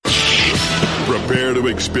Prepare to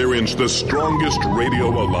experience the strongest radio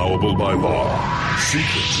allowable by law.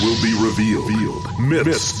 Secrets will be revealed.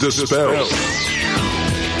 Myths dispelled.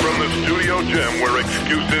 From the studio gym where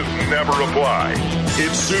excuses never apply,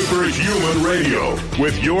 it's Superhuman Radio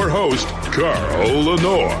with your host, Carl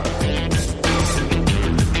Lenore.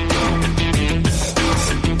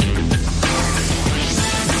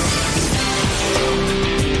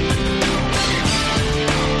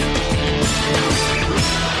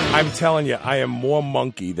 I'm telling you, I am more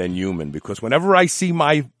monkey than human because whenever I see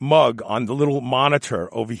my mug on the little monitor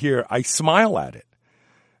over here, I smile at it.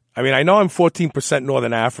 I mean, I know I'm 14%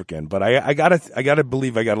 Northern African, but I gotta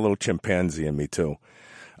believe I got a little chimpanzee in me too.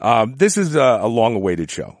 This is a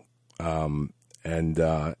long-awaited show, and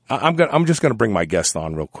I'm just gonna bring my guest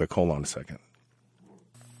on real quick. Hold on a second.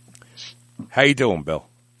 How you doing, Bill?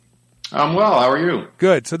 I'm well. How are you?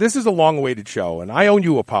 Good. So this is a long-awaited show, and I owe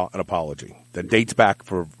you an apology that dates back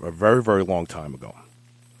for a very, very long time ago.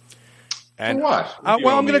 And for what?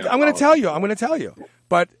 Well, I'm going to tell you. I'm going to tell you.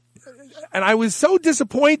 And I was so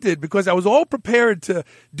disappointed because I was all prepared to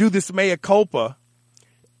do this mea culpa,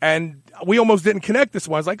 and we almost didn't connect this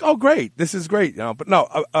one. I was like, oh, great. This is great. But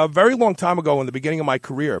no, a very long time ago in the beginning of my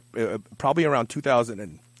career, probably around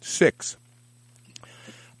 2006,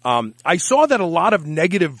 I saw that a lot of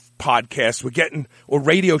negative podcasts were getting, or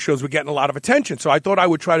radio shows were getting a lot of attention. So I thought I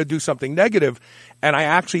would try to do something negative. And I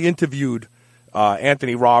actually interviewed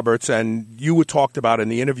Anthony Roberts, and you were talked about in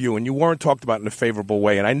the interview, and you weren't talked about in a favorable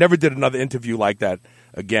way. And I never did another interview like that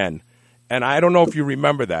again. And I don't know if you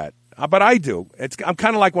remember that, but I do. I'm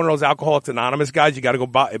kind of like one of those Alcoholics Anonymous guys. You got to go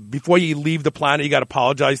by, before you leave the planet, you got to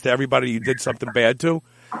apologize to everybody you did something bad to.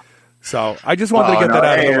 So I just wanted to get that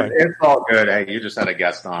out of the way. It's all good. Hey, you just had a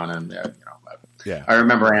guest on, and yeah, I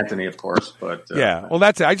remember Anthony, of course. But yeah, well,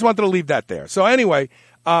 that's it. I just wanted to leave that there. So anyway,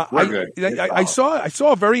 I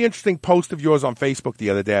saw a very interesting post of yours on Facebook the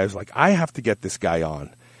other day. I was like, I have to get this guy on,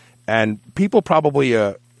 and people probably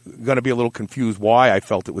are going to be a little confused why I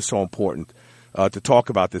felt it was so important to talk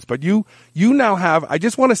about this. But you now have. I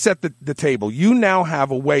just want to set the table. You now have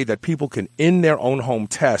a way that people can, in their own home,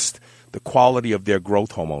 test the quality of their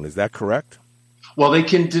growth hormone. Is that correct? Well, they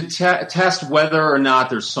can test whether or not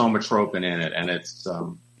there's somatropin in it, and it's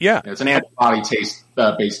it's an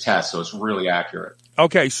antibody-based test, so it's really accurate.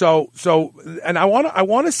 Okay, so and I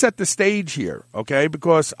want to set the stage here, okay,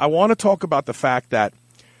 because I want to talk about the fact that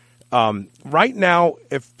right now,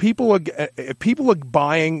 if people are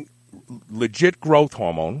buying legit growth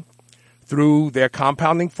hormone through their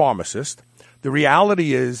compounding pharmacist, the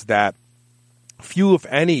reality is that few, if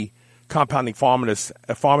any, compounding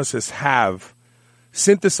pharmacists have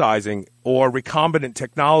synthesizing or recombinant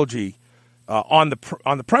technology on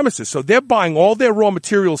the premises. So they're buying all their raw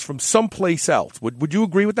materials from someplace else. Would you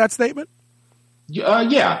agree with that statement?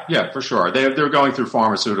 Yeah, for sure. They're going through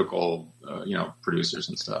pharmaceutical producers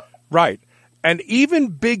and stuff. Right. And even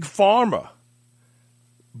big pharma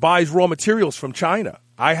buys raw materials from China.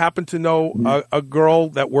 I happen to know a girl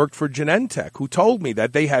that worked for Genentech who told me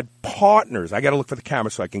that they had partners. I got to look for the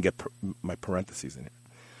camera so I can get my parentheses in here,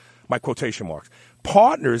 my quotation marks.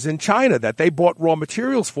 Partners in China that they bought raw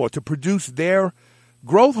materials for to produce their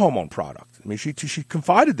growth hormone product. I mean, she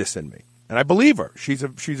confided this in me, and I believe her. She's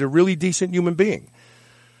a really decent human being.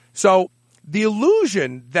 So the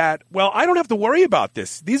illusion that, well, I don't have to worry about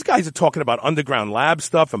this. These guys are talking about underground lab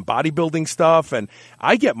stuff and bodybuilding stuff, and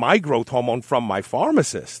I get my growth hormone from my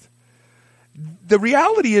pharmacist. The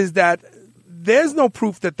reality is that there's no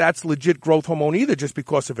proof that that's legit growth hormone either, just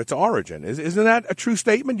because of its origin. Isn't that a true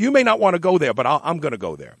statement? You may not want to go there, but I'm going to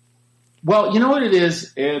go there. Well, you know what it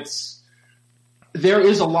is? There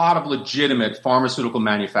is a lot of legitimate pharmaceutical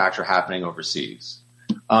manufacture happening overseas.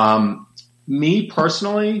 Me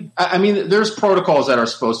personally, I mean, there's protocols that are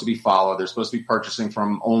supposed to be followed. They're supposed to be purchasing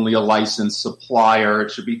from only a licensed supplier.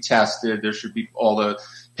 It should be tested. There should be all the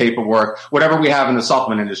paperwork. Whatever we have in the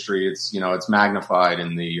supplement industry, it's magnified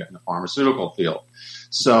in the pharmaceutical field.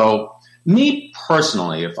 So me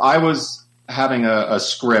personally, if I was having a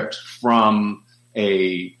script from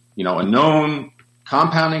a known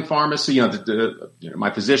compounding pharmacy, my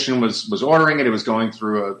physician was ordering it. It was going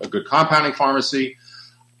through a good compounding pharmacy.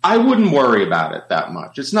 I wouldn't worry about it that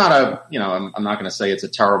much. It's not I'm not going to say it's a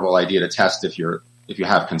terrible idea to test if you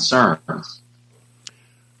have concerns.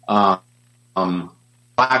 Black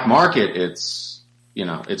market, it's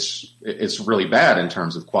really bad in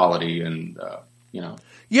terms of quality and.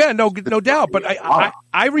 Yeah, no doubt. But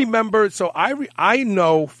I remember. So I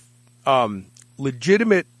know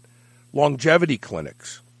legitimate longevity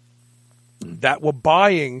clinics that were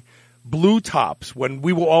buying blue tops when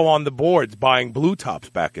we were all on the boards buying blue tops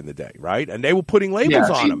back in the day, right? And they were putting labels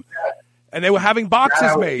on them. And they were having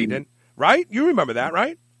boxes made, and right? You remember that,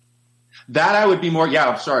 right? That I would be more. Yeah,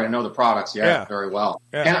 I'm sorry. I know the products. Yeah. Very well.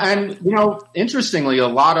 Yeah. And interestingly, a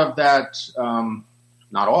lot of that,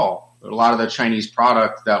 not all, but a lot of the Chinese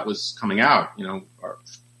product that was coming out,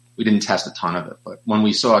 we didn't test a ton of it, but when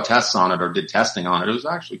we saw tests on it or did testing on it was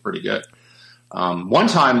actually pretty good. One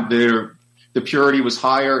time the purity was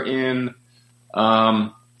higher in,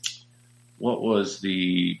 what was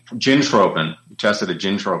the gintropin? We tested a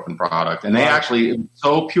gintropin product, and they actually, it was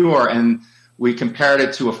so pure, and we compared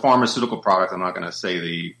it to a pharmaceutical product. I'm not going to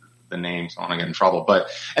say the name, so I don't want to get in trouble.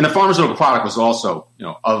 And the pharmaceutical product was also,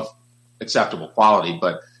 of acceptable quality,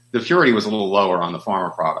 but the purity was a little lower on the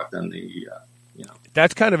pharma product than the,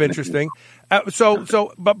 That's kind of interesting.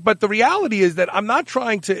 But the reality is that I'm not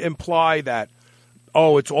trying to imply that,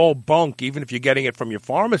 it's all bunk, even if you're getting it from your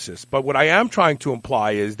pharmacist. But what I am trying to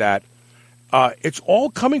imply is that it's all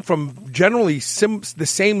coming from generally the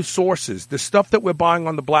same sources. The stuff that we're buying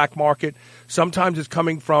on the black market, sometimes it's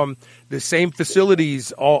coming from the same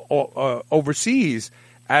facilities overseas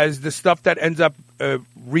as the stuff that ends up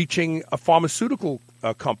reaching a pharmaceutical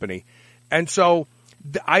company. And so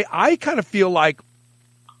I kind of feel like,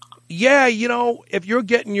 if you're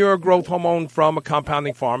getting your growth hormone from a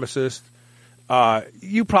compounding pharmacist,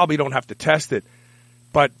 you probably don't have to test it.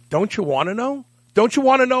 But don't you want to know? Don't you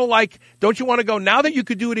want to know, don't you want to go, now that you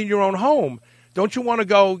could do it in your own home, don't you want to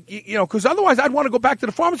go, because otherwise I'd want to go back to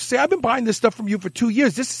the pharmacist and say, I've been buying this stuff from you for 2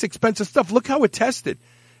 years. This is expensive stuff. Look how it tested.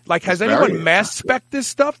 Has anyone mass spec this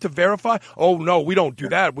stuff to verify? Oh, no, we don't do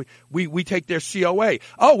that. We take their COA.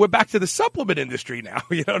 Oh, we're back to the supplement industry now.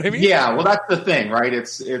 You know what I mean? Yeah, well, that's the thing, right?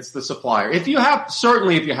 It's the supplier. If you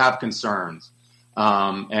have concerns,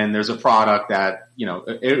 and there's a product that,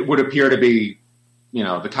 it would appear to be,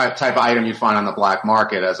 the type of item you find on the black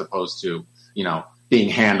market as opposed to, being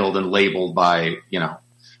handled and labeled by,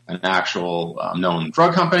 an actual known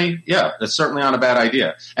drug company. Yeah, that's certainly not a bad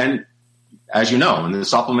idea. And as you know, in the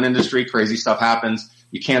supplement industry, crazy stuff happens.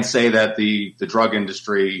 You can't say that the drug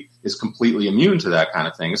industry is completely immune to that kind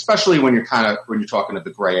of thing, especially when you're talking to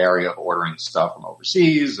the gray area of ordering stuff from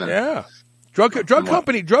overseas. And,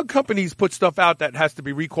 Drug companies put stuff out that has to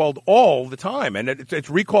be recalled all the time, and it's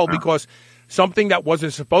recalled because something that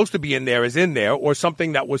wasn't supposed to be in there is in there, or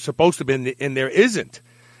something that was supposed to be in there isn't.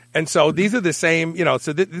 And so these are the same,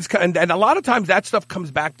 So and a lot of times that stuff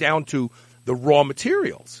comes back down to the raw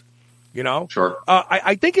materials. Sure.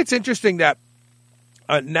 I think it's interesting that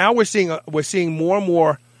now we're seeing more and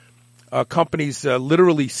more companies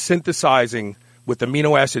literally synthesizing with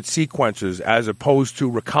amino acid sequencers as opposed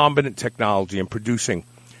to recombinant technology and producing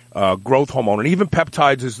growth hormone, and even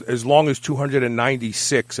peptides as long as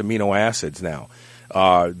 296 amino acids now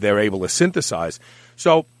they're able to synthesize.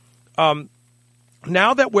 So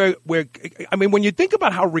now that when you think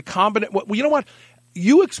about how recombinant,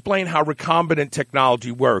 you explain how recombinant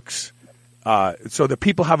technology works so that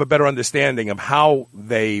people have a better understanding of how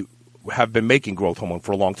they have been making growth hormone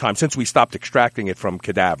for a long time since we stopped extracting it from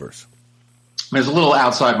cadavers. It's a little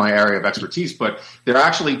outside my area of expertise, but they're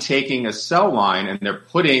actually taking a cell line and they're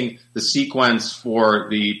putting the sequence for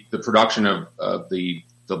the production of the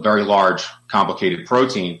very large, complicated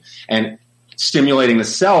protein and stimulating the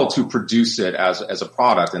cell to produce it as a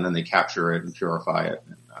product, and then they capture it and purify it.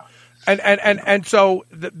 And so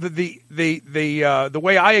the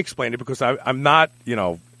way I explain it, because I'm not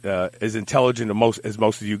as intelligent as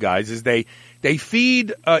most of you guys, is they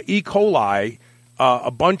feed E. coli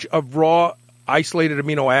a bunch of raw isolated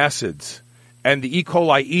amino acids, and the E.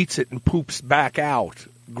 coli eats it and poops back out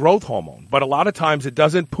growth hormone. But a lot of times it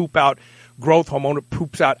doesn't poop out growth hormone; it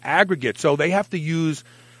poops out aggregate. So they have to use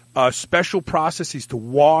special processes to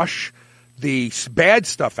wash the bad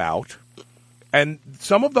stuff out. And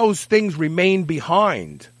some of those things remain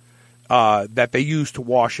behind that they use to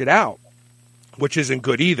wash it out, which isn't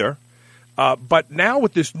good either. But now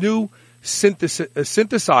with this new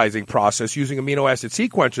synthesizing process using amino acid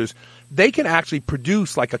sequencers, they can actually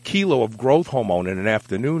produce like a kilo of growth hormone in an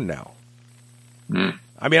afternoon now.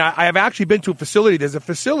 I mean, I have actually been to a facility. There's a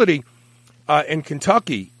facility in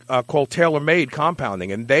Kentucky called Tailor-Made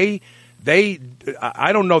Compounding, and I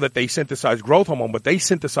don't know that they synthesize growth hormone, but they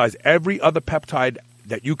synthesize every other peptide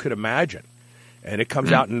that you could imagine. And it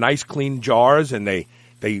comes out in nice, clean jars, and they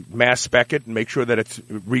mass spec it and make sure that it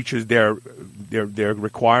reaches their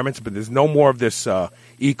requirements. But there's no more of this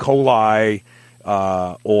E. coli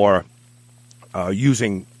or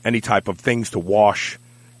using any type of things to wash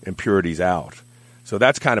impurities out. So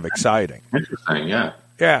that's kind of exciting. Interesting, yeah.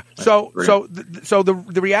 Yeah. So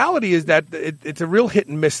the reality is that it's a real hit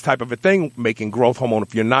and miss type of a thing, making growth hormone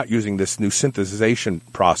if you're not using this new synthesization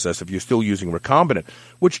process, if you're still using recombinant,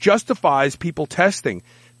 which justifies people testing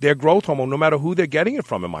their growth hormone no matter who they're getting it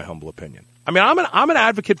from, in my humble opinion. I mean, I'm an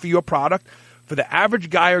advocate for your product for the average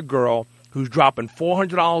guy or girl who's dropping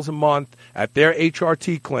 $400 a month at their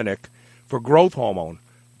HRT clinic for growth hormone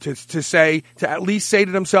to at least say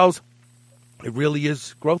to themselves, it really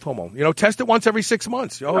is growth hormone. Test it once every 6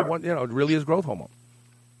 months. It really is growth hormone.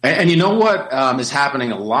 And you know what is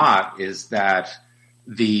happening a lot is that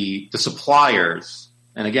the suppliers,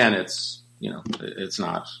 and again, it's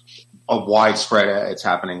not a widespread. It's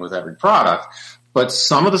happening with every product, but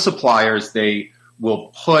some of the suppliers, they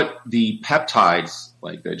will put the peptides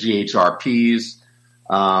like the GHRPs,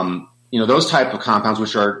 those type of compounds,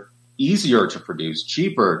 which are easier to produce,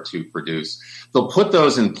 cheaper to produce. They'll put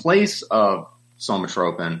those in place of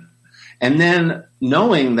somatropin. And then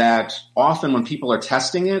knowing that often when people are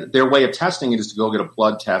testing it, their way of testing it is to go get a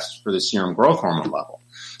blood test for the serum growth hormone level.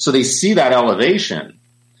 So they see that elevation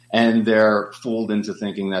and they're fooled into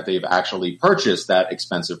thinking that they've actually purchased that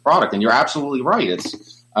expensive product. And you're absolutely right.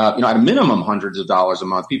 It's, at a minimum, hundreds of dollars a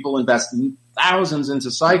month. People invest thousands into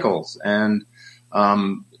cycles. And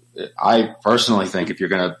I personally think if you're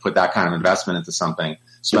going to put that kind of investment into something,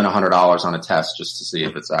 spend $100 on a test just to see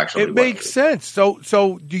if it's actually. It makes sense.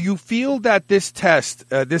 So do you feel that this test,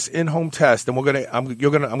 this in-home test, and I'm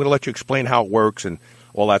gonna let you explain how it works and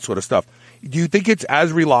all that sort of stuff. Do you think it's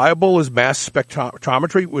as reliable as mass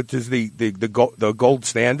spectrometry, which is the gold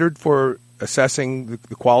standard for assessing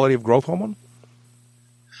the quality of growth hormone?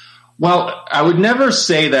 Well, I would never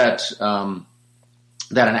say that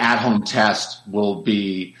that an at-home test will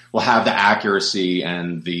have the accuracy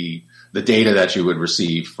and the data that you would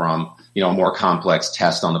receive from, a more complex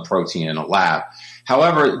test on the protein in a lab.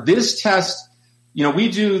 However, this test, we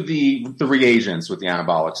do the reagents with the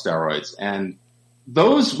anabolic steroids, and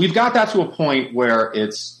those, we've got that to a point where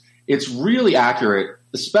it's really accurate,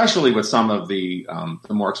 especially with some of the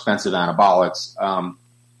more expensive anabolics.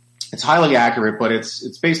 It's highly accurate, but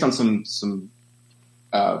it's based on some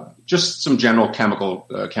general chemical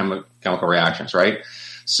reactions, right?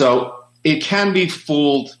 So it can be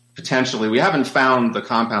fooled potentially. We haven't found the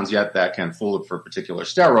compounds yet that can fool it for particular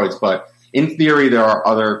steroids, but in theory, there are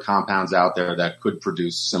other compounds out there that could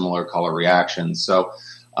produce similar color reactions. So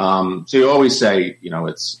you always say,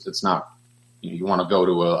 it's not, you want to go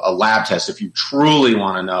to a lab test if you truly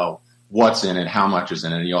want to know what's in it, how much is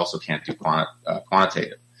in it, and you also can't do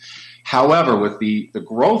quantitative. However, with the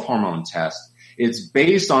growth hormone test, it's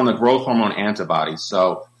based on the growth hormone antibody.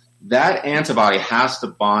 So that antibody has to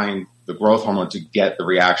bind the growth hormone to get the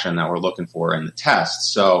reaction that we're looking for in the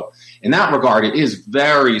test. So in that regard, it is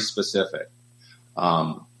very specific.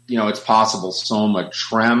 It's possible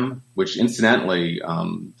soma-trem, which incidentally,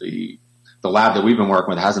 the lab that we've been working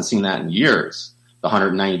with hasn't seen that in years. The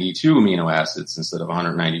 192 amino acids instead of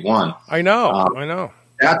 191. I know.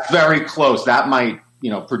 That's very close. That might,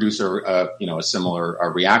 produce a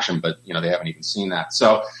similar reaction, but they haven't even seen that.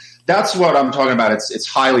 So that's what I'm talking about. It's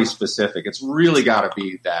highly specific. It's really got to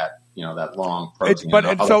be that that long protein.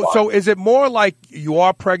 So is it more like you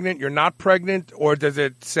are pregnant, you're not pregnant, or does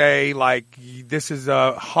it say like this is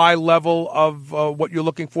a high level of what you're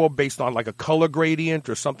looking for based on like a color gradient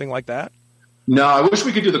or something like that? No, I wish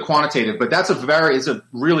we could do the quantitative, but it's a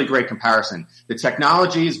really great comparison. The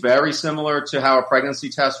technology is very similar to how a pregnancy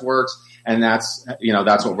test works, and that's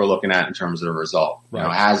what we're looking at in terms of the result.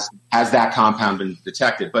 Right. Has that compound been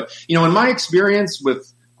detected? But in my experience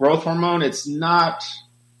with growth hormone, it's not.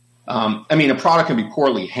 A product can be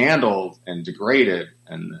poorly handled and degraded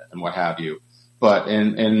and what have you. But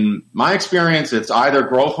in my experience, it's either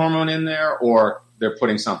growth hormone in there or they're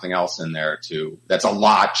putting something else in there too. That's a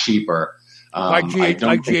lot cheaper. Like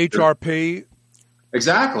GHRP.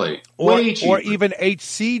 Exactly. Or even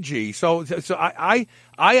HCG. So I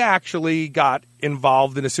actually got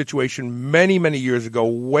involved in a situation many, many years ago,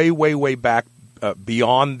 way, way, way back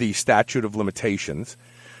beyond the statute of limitations,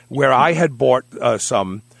 where I had bought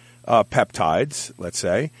some peptides, let's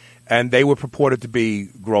say, and they were purported to be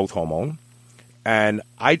growth hormone. And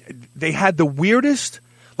they had the weirdest,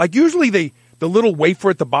 like usually the little wafer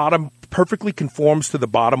at the bottom perfectly conforms to the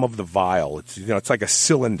bottom of the vial. It's it's like a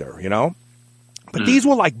cylinder, But these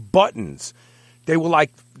were like buttons. They were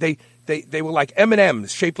like they were like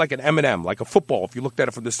M&Ms, shaped like an M&M, like a football. If you looked at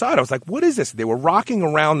it from the side, I was like, "What is this?" They were rocking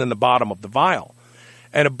around in the bottom of the vial.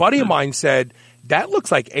 And a buddy of mine said, "That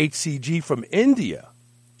looks like HCG from India."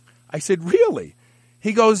 I said, "Really?"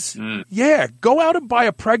 He goes, "Yeah, go out and buy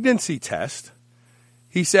a pregnancy test."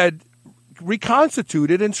 He said,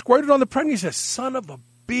 "Reconstitute it and squirt it on the pregnant." He says, "Son of a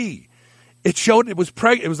be? It showed it was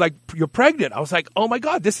pregnant. It was like, you're pregnant. I was like, oh my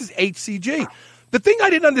God, this is HCG. The thing I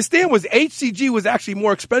didn't understand was HCG was actually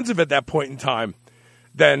more expensive at that point in time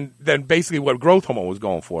than basically what growth hormone was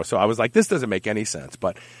going for. So I was like, this doesn't make any sense.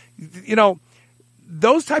 But, you know,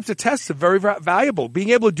 those types of tests are very valuable. Being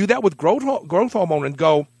able to do that with growth hormone and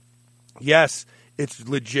go, yes, it's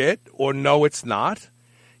legit, or no, it's not.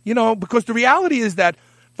 You know, because the reality is that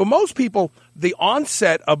for most people, the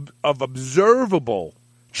onset of observable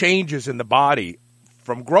changes in the body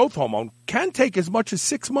from growth hormone can take as much as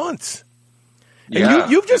 6 months.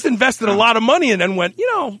 And you've just invested a lot of money and then went, you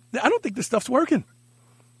know, I don't think this stuff's working.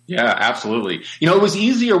 Yeah, absolutely. You know, it was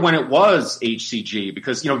easier when it was HCG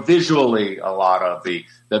because, you know, visually a lot of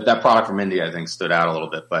that product from India, I think, stood out a little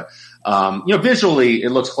bit. But, you know, visually it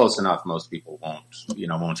looks close enough. Most people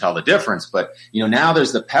won't tell the difference. But, you know, now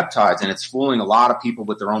there's the peptides and it's fooling a lot of people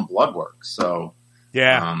with their own blood work. So,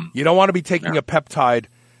 yeah, you don't want to be taking a peptide.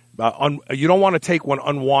 You don't want to take one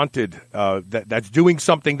unwanted that's doing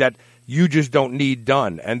something that you just don't need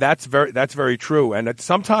done. And that's very true. And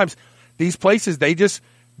sometimes these places,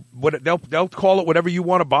 they'll call it whatever you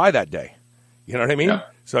want to buy that day. You know what I mean? Yeah.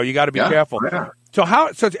 So you got to be careful. Yeah.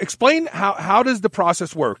 So explain how does the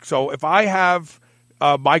process work? So if I have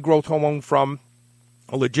my growth hormone from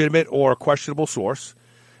a legitimate or a questionable source,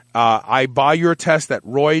 I buy your test at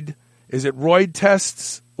Royd. Is it Royd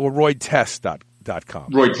Tests or RoydTest.com?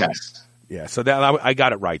 Royd Test. Yeah. So I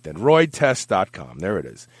got it right then. RoydTest.com. There it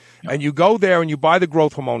is. Yeah. And you go there and you buy the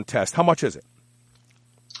growth hormone test. How much is it?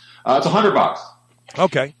 It's $100.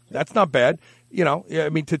 Okay, that's not bad. You know, I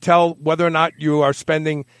mean, to tell whether or not you are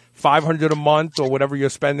spending $500 a month or whatever you're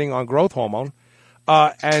spending on growth hormone,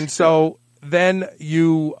 and so then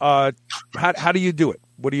you, how do you do it?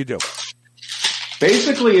 What do you do?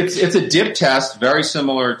 Basically, it's a dip test, very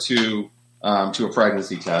similar to a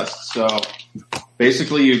pregnancy test. So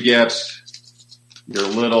basically, you get your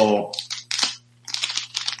little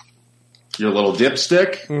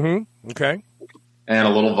dipstick, okay, and a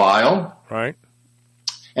little vial, right.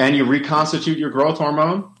 And you reconstitute your growth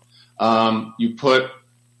hormone. You put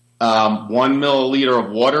 1 milliliter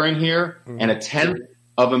of water in here and 1/10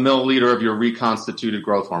 of a milliliter of your reconstituted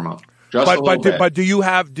growth hormone. But do you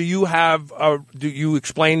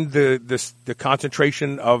explain the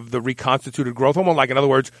concentration of the reconstituted growth hormone? Like, in other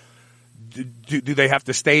words, do they have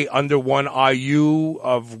to stay under 1 IU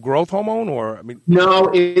of growth hormone, or I mean? No,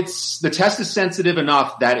 the test is sensitive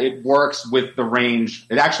enough that it works with the range.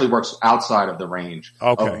 It actually works outside of the range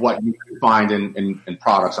of what you can find in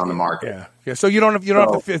products on the market. Yeah. So you don't have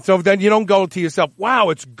to. So then you don't go to yourself,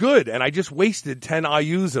 wow, it's good, and I just wasted 10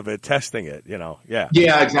 IUs of it testing it. You know, yeah.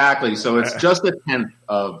 Yeah, exactly. So it's just 1/10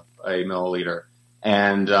 of a milliliter,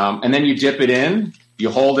 and then you dip it in.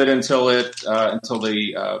 You hold it until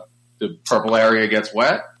the purple area gets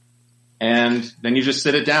wet, and then you just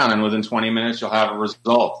sit it down, and within 20 minutes you'll have a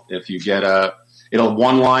result. If you get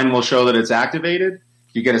one line will show that it's activated.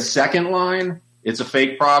 If you get a second line, it's a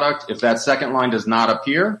fake product. If that second line does not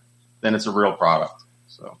appear, then it's a real product.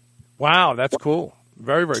 So, wow, that's cool.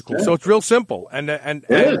 Very, very cool. Yeah. So it's real simple, and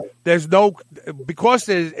there's no, because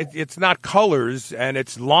it's not colors and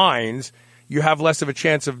it's lines, you have less of a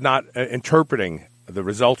chance of not interpreting the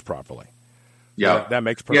results properly. Yeah, that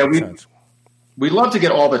makes perfect sense. We'd love to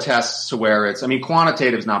get all the tests to where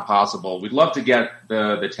quantitative is not possible. We'd love to get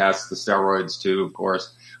the tests, the steroids too, of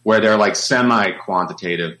course, where they're like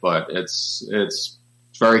semi-quantitative, but it's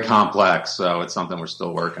very complex. So it's something we're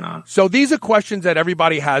still working on. So these are questions that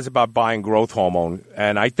everybody has about buying growth hormone.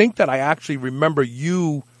 And I think that I actually remember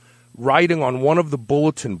you writing on one of the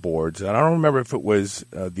bulletin boards, and I don't remember if it was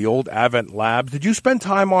the old Avent Labs. Did you spend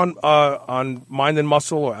time on Mind and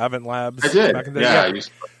Muscle or Avent Labs? I did. Back in the day?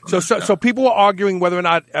 Yeah. So people were arguing whether or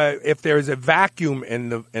not if there is a vacuum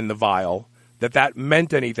in the vial that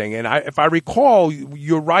meant anything. And if I recall,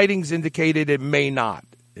 your writings indicated it may not.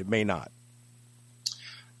 It may not.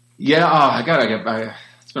 Yeah,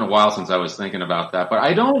 it's been a while since I was thinking about that, but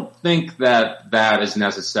I don't think that is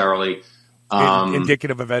necessarily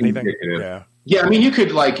indicative of anything. Yeah. I mean, you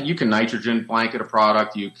can nitrogen blanket a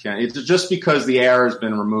product. It's just because the air has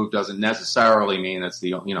been removed doesn't necessarily mean it's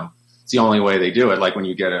the only way they do it. Like when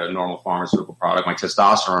you get a normal pharmaceutical product, like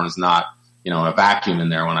testosterone is not, a vacuum in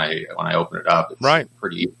there when I open it up. It's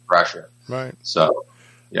pretty even pressure. Right. So,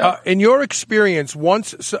 yeah. In your experience,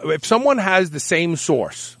 if someone has the same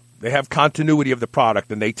source, they have continuity of the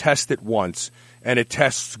product and they test it once and it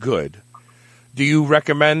tests good, do you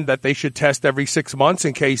recommend that they should test every 6 months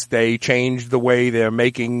in case they change the way they're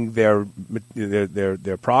making their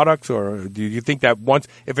products? Or do you think that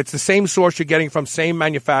if it's the same source you're getting from, same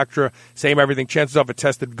manufacturer, same everything, chances of it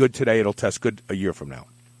tested good today, it'll test good a year from now?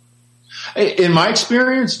 In my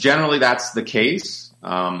experience, generally that's the case.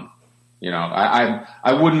 I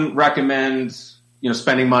wouldn't recommend,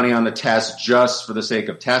 spending money on the test just for the sake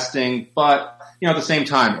of testing. But, at the same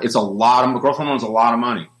time, it's growth hormone is a lot of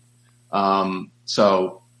money. In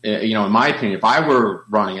my opinion, if I were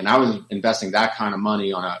running and I was investing that kind of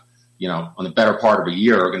money on on the better part of a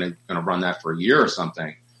year, or going to run that for a year or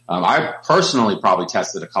something, I personally probably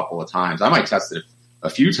tested a couple of times. I might test it a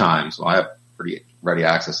few times. Well, I have pretty ready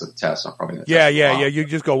access to the test. I'm probably going to test Yeah. You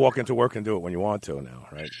just go walk into work and do it when you want to now,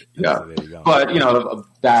 right? Yeah. So there you go. But,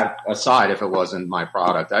 that aside, if it wasn't my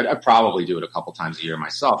product, I'd probably do it a couple times a year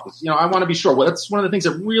myself. Because, I want to be sure. Well, that's one of the things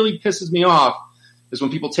that really pisses me off is when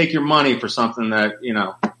people take your money for something that,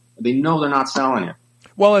 they know they're not selling it.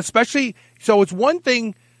 Well, especially, so it's one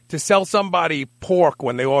thing to sell somebody pork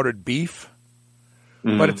when they ordered beef.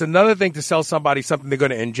 Mm-hmm. But it's another thing to sell somebody something they're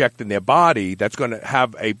going to inject in their body that's going to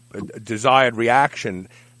have a desired reaction,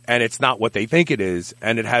 and it's not what they think it is,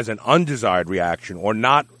 and it has an undesired reaction or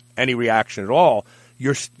not any reaction at all.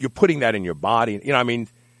 You're putting that in your body.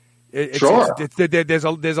 Sure. There's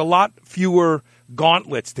a lot fewer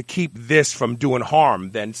gauntlets to keep this from doing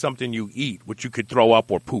harm than something you eat, which you could throw up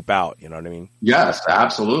or poop out. You know what I mean? Yes,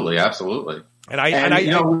 absolutely.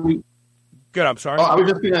 Good. I'm sorry. I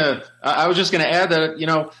was just gonna add that you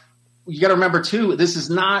got to remember too. This is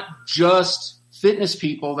not just fitness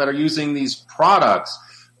people that are using these products.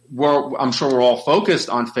 I'm sure we're all focused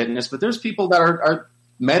on fitness, but there's people that are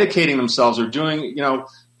medicating themselves or doing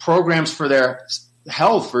programs for their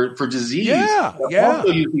health for disease. Yeah.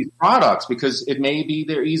 Also use these products because it may be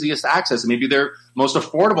their easiest access. It may be their most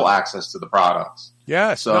affordable access to the products.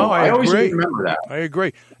 Yeah. So I always remember that. I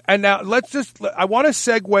agree. And now I want to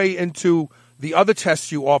segue into the other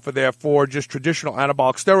tests you offer there for just traditional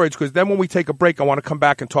anabolic steroids, because then when we take a break, I want to come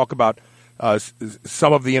back and talk about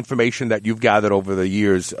some of the information that you've gathered over the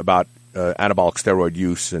years about anabolic steroid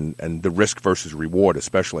use and the risk versus reward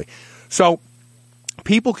especially. So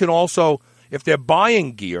people can also, if they're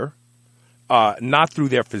buying gear, not through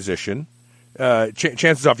their physician,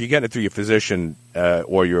 chances are if you're getting it through your physician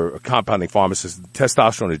or your compounding pharmacist,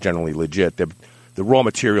 testosterone is generally legit. The raw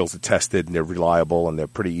materials are tested and they're reliable and they're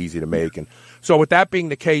pretty easy to make. And so with that being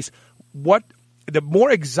the case, the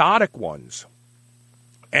more exotic ones,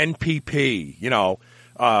 NPP,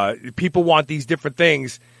 people want these different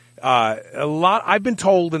things. I've been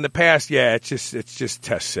told in the past, it's just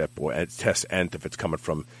test SIP or it's test ENT if it's coming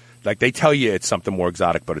from, like they tell you it's something more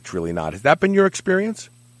exotic, but it's really not. Has that been your experience?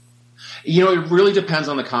 It really depends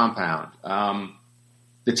on the compound.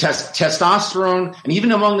 The testosterone, and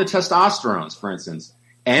even among the testosterones, for instance,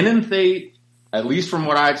 enanthate, at least from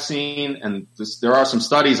what I've seen, and there are some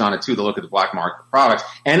studies on it too that look at the black market products,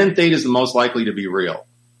 enanthate is the most likely to be real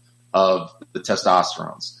of the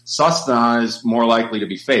testosterones. Sustanon is more likely to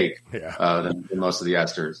be fake than most of the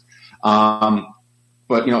esters.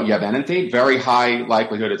 But, you have enanthate, very high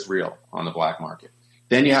likelihood it's real on the black market.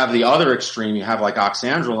 Then you have the other extreme, you have like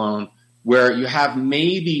oxandrolone, where you have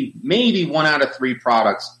maybe 1 out of 3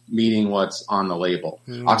 products meeting what's on the label.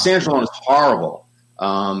 Oxandrolone is horrible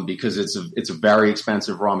because it's a very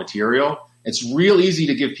expensive raw material. It's real easy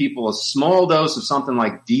to give people a small dose of something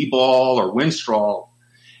like D-bol or Winstrol,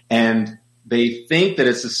 and they think that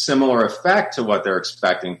it's a similar effect to what they're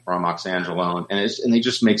expecting from oxandrolone, and they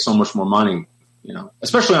just make so much more money.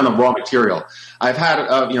 Especially on the raw material. I've had,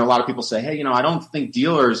 a lot of people say, hey, I don't think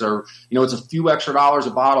dealers are, it's a few extra dollars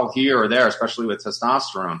a bottle here or there, especially with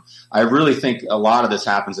testosterone. I really think a lot of this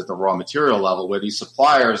happens at the raw material level where these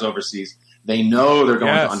suppliers overseas, they know they're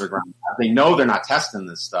going to underground. They know they're not testing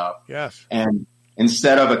this stuff. Yes. And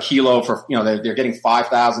instead of a kilo for, they're getting $5,000,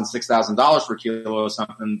 $6,000 per kilo or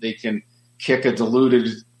something, they can kick a diluted,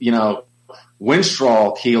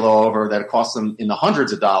 Winstrol kilo over that costs them in the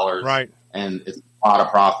hundreds of dollars. Right. And it's a lot of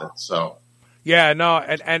profit. So, yeah, no,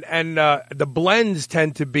 and the blends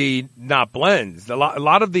tend to be not blends. A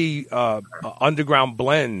lot of the underground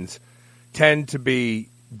blends tend to be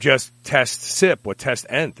just test SIP or test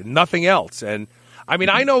ENT, nothing else. And I mean,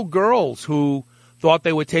 I know girls who thought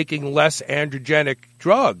they were taking less androgenic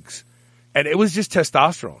drugs, and it was just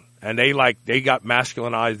testosterone, and they got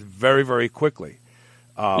masculinized very, very quickly.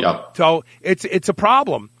 So it's a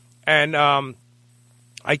problem, and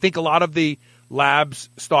I think a lot of the labs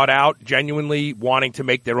start out genuinely wanting to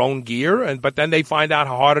make their own gear, but then they find out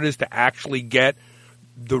how hard it is to actually get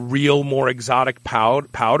the real, more exotic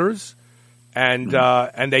powders, and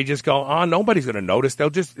they just go, oh, nobody's going to notice.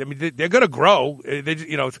 They're going to grow.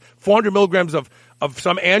 400 milligrams of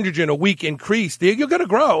some androgen a week increase. You're going to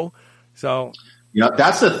grow. So,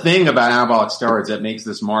 that's the thing about anabolic steroids that makes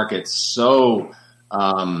this market so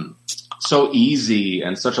so easy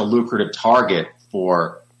and such a lucrative target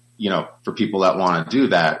for people that want to do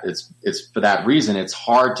that. It's for that reason, it's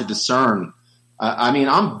hard to discern. I mean,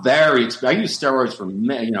 I use steroids for,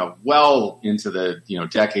 well into the,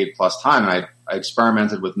 decade plus time. And I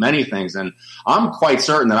experimented with many things, and I'm quite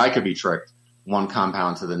certain that I could be tricked one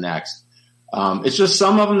compound to the next. It's just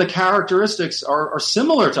some of them, the characteristics are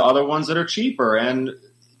similar to other ones that are cheaper, and it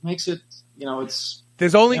makes it,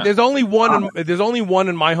 there's only one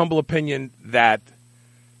in my humble opinion that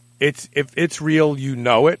if it's real,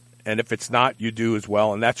 it, and if it's not, you do as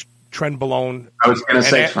well, and that's trenbolone. I was going to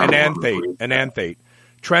say enanthate.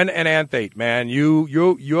 Tren and anthate, man.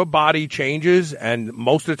 Your body changes, and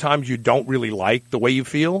most of the times you don't really like the way you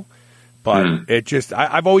feel. But it just,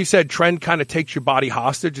 I've always said Tren kind of takes your body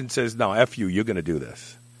hostage and says, no, F you, you're going to do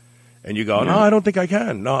this. And you go, no, I don't think I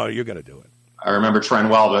can. No, you're going to do it. I remember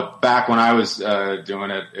Tren well, but back when I was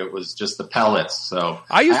doing it, it was just the pellets. So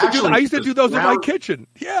I used to do those in my kitchen.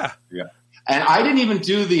 Yeah. Yeah. And I didn't even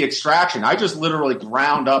do the extraction. I just literally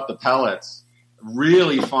ground up the pellets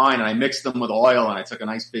really fine, and I mixed them with oil, and I took a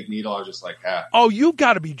nice big needle. I was just like, Oh, you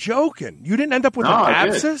got to be joking. You didn't end up with an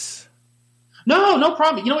abscess? No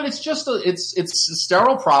problem. You know what? It's just it's a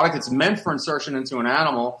sterile product. It's meant for insertion into an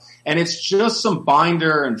animal, and it's just some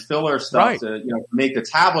binder and filler stuff to make the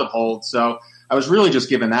tablet hold. So I was really just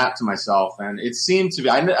giving that to myself, and it seemed to be.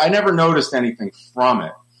 I never noticed anything from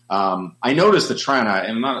it. I noticed the Tren.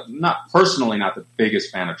 I'm not personally not the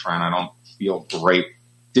biggest fan of Tren. I don't feel great.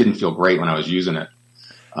 Didn't feel great when I was using it.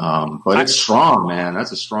 But it's strong, man.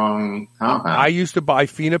 That's a strong compound. I used to buy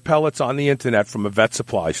Phena pellets on the internet from a vet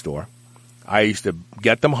supply store. I used to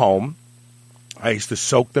get them home. I used to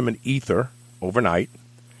soak them in ether overnight.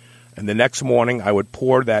 And the next morning, I would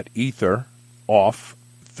pour that ether off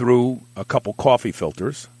through a couple coffee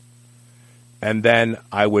filters. And then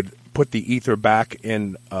I would put the ether back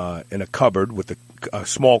in a cupboard with a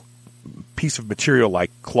small piece of material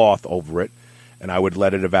like cloth over it. And I would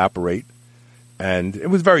let it evaporate. And it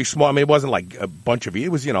was very small. I mean, it wasn't like a bunch of it. It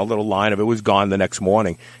was, a little line of it. It was gone the next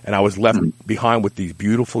morning. And I was left behind with these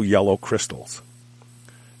beautiful yellow crystals.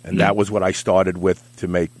 And that was what I started with to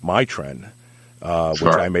make my Tren,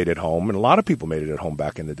 which I made at home. And a lot of people made it at home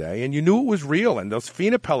back in the day. And you knew it was real. And those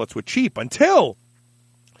Phena pellets were cheap until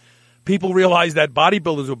people realized that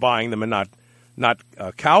bodybuilders were buying them and not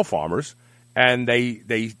cow farmers. And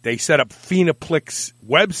they set up Phenaplex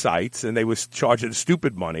websites, and they was charging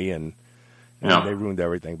stupid money, and they ruined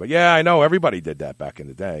everything. But yeah, I know everybody did that back in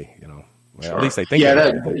the day. Well, at least they think.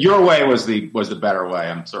 Yeah, your way was the better way.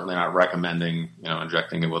 I'm certainly not recommending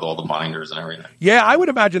injecting it with all the binders and everything. Yeah, I would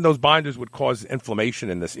imagine those binders would cause inflammation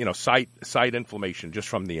in this, site inflammation just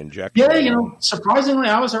from the injection. Yeah, surprisingly,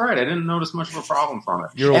 I was all right. I didn't notice much of a problem from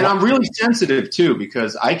it. And I'm really sensitive too,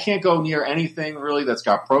 because I can't go near anything really that's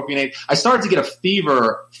got propionate. I started to get a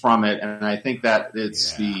fever from it, and I think that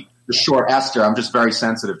it's the short ester. I'm just very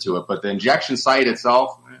sensitive to it, but the injection site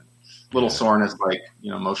itself. Little soreness, like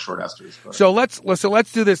most short esters. But. So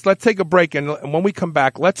let's do this. Let's take a break, and when we come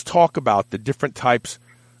back, let's talk about the different types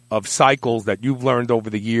of cycles that you've learned over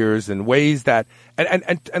the years and ways that. And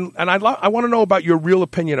I want to know about your real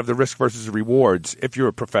opinion of the risk versus rewards if you're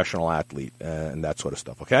a professional athlete and that sort of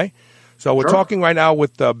stuff. Okay, so we're talking right now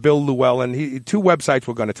with Bill Llewellyn. Two websites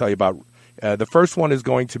we're going to tell you about. The first one is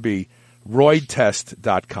going to be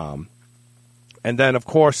roidtest.com, and then of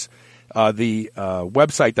course. The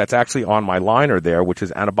website that's actually on my liner there, which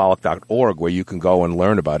is anabolic.org, where you can go and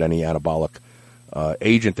learn about any anabolic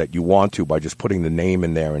agent that you want to by just putting the name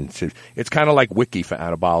in there. And it's kind of like Wiki for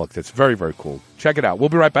anabolics. It's very, very cool. Check it out. We'll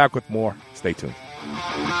be right back with more. Stay tuned.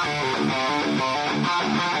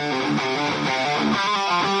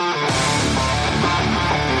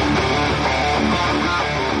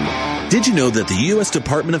 Did you know that the U.S.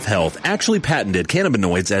 Department of Health actually patented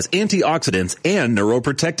cannabinoids as antioxidants and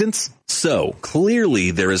neuroprotectants? So,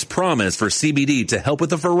 clearly there is promise for CBD to help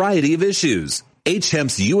with a variety of issues.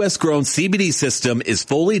 H-Hemp's U.S.-grown CBD system is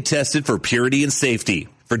fully tested for purity and safety.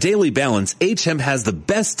 For daily balance, H-Hemp has the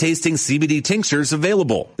best-tasting CBD tinctures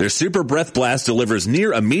available. Their Super Breath Blast delivers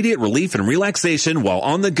near immediate relief and relaxation while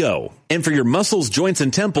on the go. And for your muscles, joints,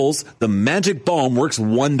 and temples, the Magic Balm works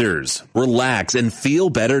wonders. Relax and feel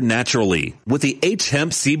better naturally with the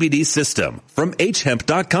H-Hemp CBD system from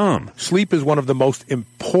hemp.com. Sleep is one of the most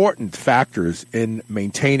important factors in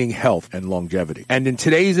maintaining health and longevity. And in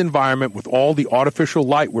today's environment, with all the artificial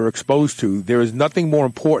light we're exposed to, there is nothing more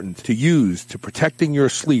important to use to protecting your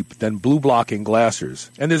sleep than blue blocking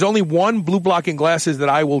glasses. And there's only one blue blocking glasses that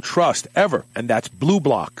I will trust ever, and that's Blue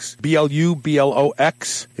Blocks.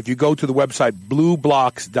 BLUBLOX. If you go to the website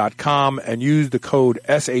blueblocks.com and use the code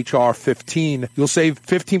SHR15. You'll save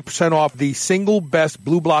 15% off the single best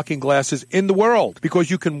blue blocking glasses in the world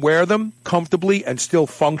because you can wear them comfortably and still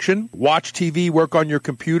function, watch TV, work on your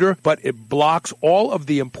computer, but it blocks all of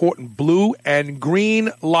the important blue and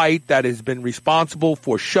green light that has been responsible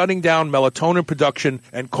for shutting down melatonin production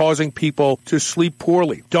and causing people to sleep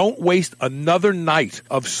poorly. Don't waste another night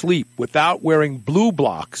of sleep without wearing Blue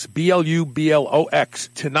Blocks, BLUBLOX,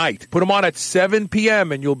 tonight. Put them on at 7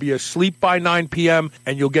 p.m. and you'll be asleep by 9 p.m.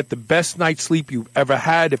 and you'll get the best night's sleep you've ever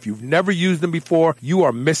had. If you've never used them before, you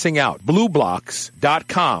are missing out.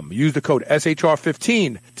 BlueBlocks.com. Use the code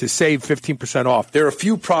SHR15 to save 15% off. There are a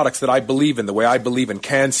few products that I believe in the way I believe in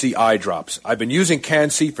Can-C eye drops. I've been using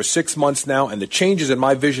Can-C for 6 months now, and the changes in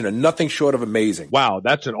my vision are nothing short of amazing. Wow,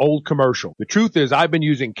 that's an old commercial. The truth is I've been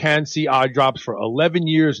using Can-C eye drops for 11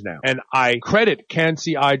 years now, and I credit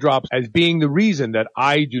Can-C eye drops as being the reason that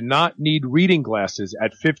I do not need reading glasses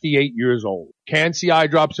at 58 years old. Can-C eye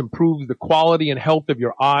drops improves the quality and health of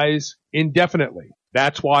your eyes indefinitely.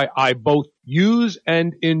 That's why I both use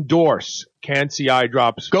and endorse Can-C eye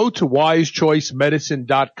drops. Go to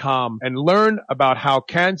wisechoicemedicine.com and learn about how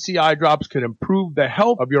Can-C eye drops can improve the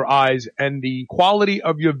health of your eyes and the quality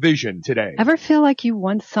of your vision today. Ever feel like you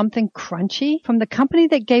want something crunchy? From the company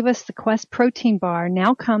that gave us the Quest protein bar,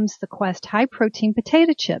 now comes the Quest high protein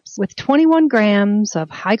potato chips with 21 grams of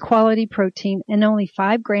high quality protein and only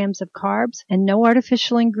 5 grams of carbs and no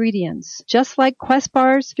artificial ingredients. Just like Quest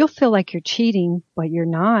bars, you'll feel like you're cheating, but you're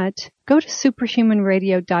not. Go to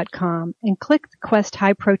superhumanradio.com and click the Quest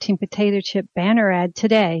High Protein Potato Chip banner ad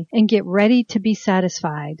today and get ready to be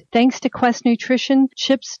satisfied. Thanks to Quest Nutrition,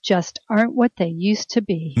 chips just aren't what they used to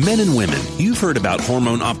be. Men and women, you've heard about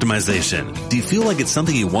hormone optimization. Do you feel like it's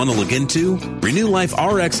something you want to look into?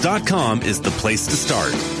 RenewLifeRx.com is the place to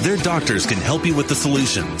start. Their doctors can help you with the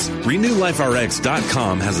solutions.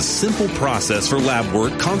 RenewLifeRx.com has a simple process for lab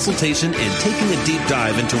work, consultation, and taking a deep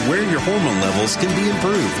dive into where your hormone levels can be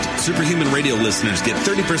improved. Superhuman Radio listeners get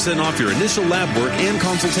 30% off your initial lab work and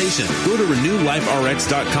consultation. Go to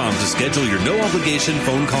RenewLifeRx.com to schedule your no-obligation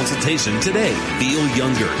phone consultation today. Feel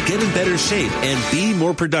younger, get in better shape, and be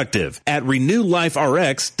more productive at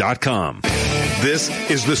RenewLifeRx.com. This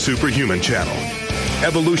is the Superhuman Channel.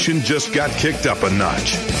 Evolution just got kicked up a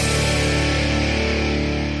notch.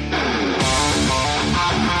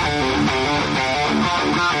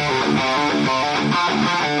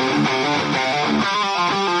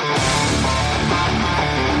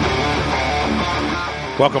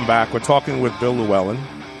 Welcome back. We're talking with Bill Llewellyn.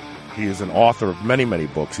 He is an author of many, many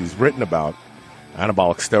books. He's written about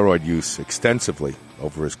anabolic steroid use extensively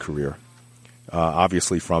over his career,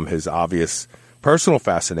 obviously from his obvious personal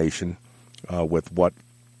fascination with what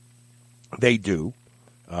they do.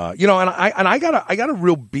 And I got a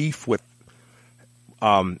real beef with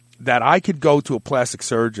that I could go to a plastic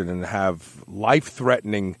surgeon and have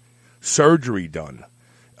life-threatening surgery done.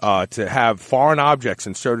 To have foreign objects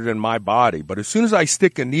inserted in my body. But as soon as I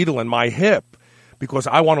stick a needle in my hip, because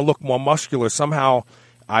I want to look more muscular, somehow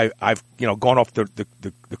I've gone off the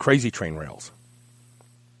crazy train rails.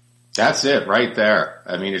 That's it right there.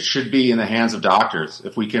 I mean, it should be in the hands of doctors.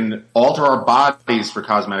 If we can alter our bodies for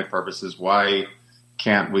cosmetic purposes, why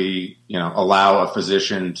can't we, allow a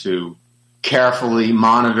physician to carefully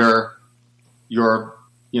monitor your,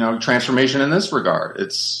 transformation in this regard?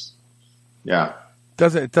 It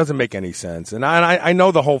doesn't make any sense. And I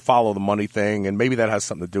know the whole follow the money thing, and maybe that has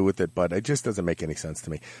something to do with it, but it just doesn't make any sense to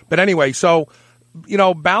me. But anyway, so,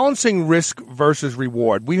 balancing risk versus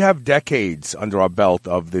reward. We have decades under our belt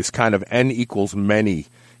of this kind of N equals many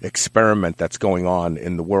experiment that's going on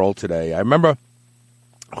in the world today. I remember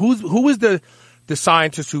who was the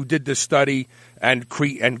scientist who did this study and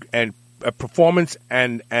performance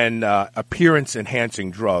and appearance enhancing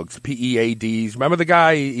drugs, PEADs. Remember the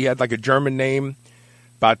guy? He had like a German name.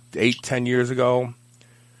 About 8-10 years ago,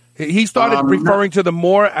 he started referring to them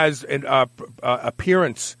more as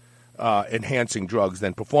appearance enhancing drugs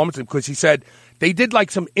than performance, because he said they did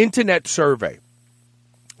like some internet survey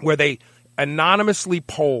where they anonymously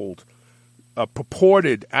polled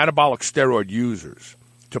purported anabolic steroid users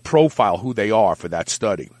to profile who they are for that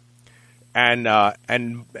study, and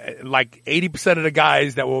like 80% of the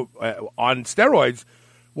guys that were on steroids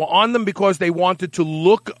were on them because they wanted to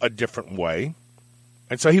look a different way.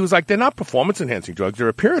 And so he was like, they're not performance-enhancing drugs. They're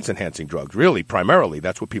appearance-enhancing drugs, really, primarily.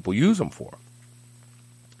 That's what people use them for.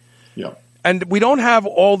 Yeah. And we don't have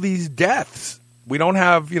all these deaths. We don't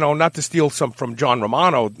have, not to steal some from John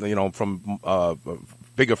Romano, from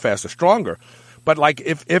Bigger, Faster, Stronger. But, like,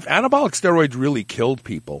 if anabolic steroids really killed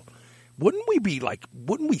people,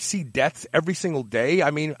 wouldn't we see deaths every single day?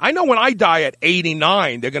 I mean, I know when I die at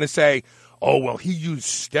 89, they're going to say, oh, well, he used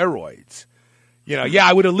steroids. Yeah,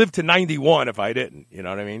 I would have lived to 91 if I didn't. You know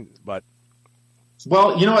what I mean? But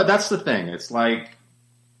well, you know what? That's the thing. It's like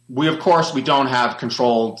we don't have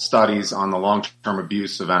controlled studies on the long-term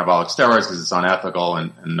abuse of anabolic steroids because it's unethical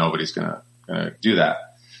and nobody's going to do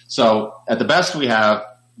that. So at the best we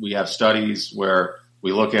have studies where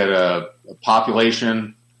we look at a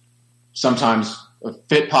population, sometimes a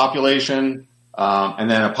fit population,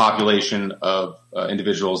 and then a population of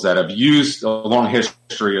individuals that have used a long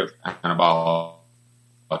history of anabolic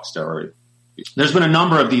steroid. There's been a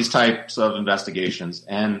number of these types of investigations,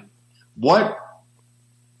 and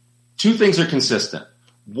two things are consistent.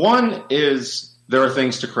 One is there are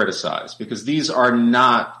things to criticize because these are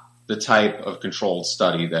not the type of controlled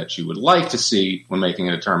study that you would like to see when making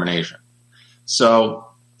a determination. So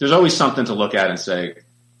there's always something to look at and say,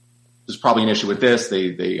 there's probably an issue with this.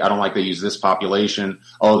 I don't like they use this population.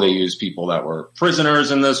 Oh, they use people that were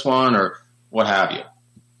prisoners in this one or what have you.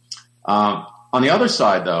 On the other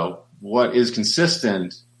side, though, what is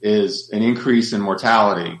consistent is an increase in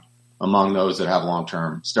mortality among those that have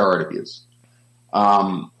long-term steroid abuse.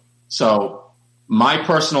 So my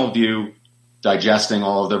personal view, digesting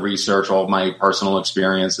all of the research, all of my personal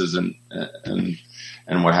experiences and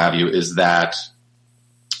what have you, is that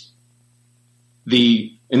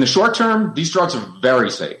in the short term, these drugs are very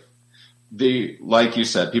safe. Like you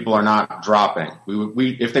said, people are not dropping.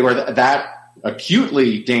 If they were that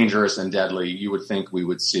acutely dangerous and deadly, you would think we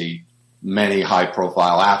would see many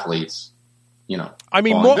high-profile athletes. I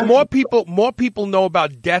mean, more people know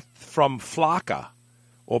about death from flakka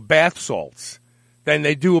or bath salts than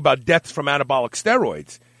they do about deaths from anabolic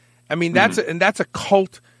steroids. I mean, that's a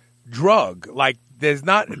cult drug. Like, it's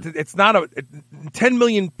not 10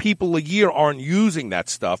 million people a year aren't using that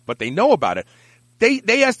stuff, but they know about it.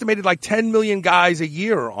 They estimated like 10 million guys a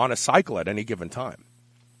year on a cycle at any given time.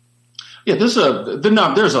 Yeah, there's a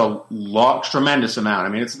tremendous amount. I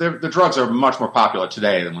mean, the drugs are much more popular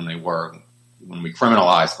today than when they were when we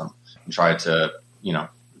criminalized them and tried to,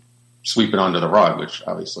 sweep it under the rug, which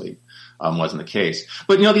obviously wasn't the case.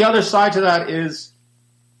 But, the other side to that is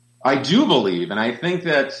I do believe, and I think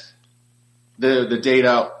that the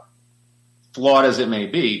data, flawed as it may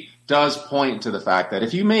be, does point to the fact that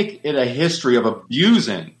if you make it a history of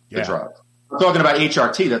abusing the drug, we're talking about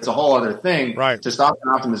HRT, that's a whole other thing. Right. Testosterone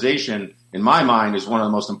optimization, in my mind, is one of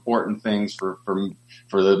the most important things for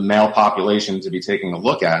the male population to be taking a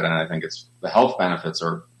look at, and I think the health benefits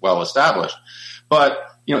are well established. But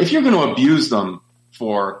if you're going to abuse them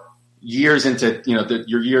for years into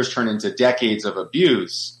your years turn into decades of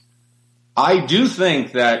abuse, I do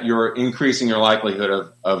think that you're increasing your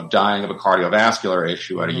likelihood of dying of a cardiovascular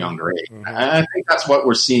issue at a younger age. Mm-hmm. And I think that's what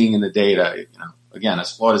we're seeing in the data. Again,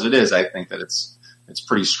 as flawed as it is, I think that it's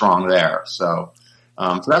pretty strong there. So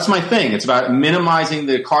that's my thing. It's about minimizing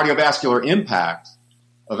the cardiovascular impact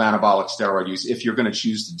of anabolic steroid use if you're going to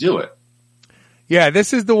choose to do it. Yeah,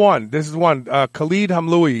 this is the one. Khalid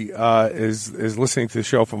Hamloui is listening to the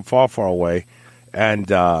show from far, far away,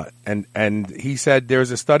 and he said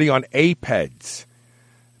there's a study on APEDs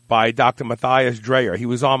by Dr. Matthias Dreyer. He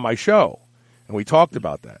was on my show, and we talked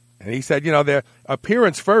about that. And he said, they're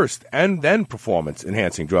appearance first and then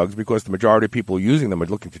performance-enhancing drugs because the majority of people using them are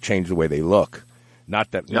looking to change the way they look.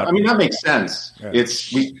 That makes sense. Yeah.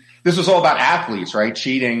 This was all about athletes, right?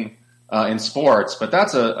 Cheating in sports, but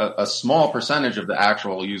that's a small percentage of the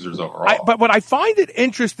actual users overall. But I find it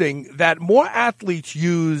interesting that more athletes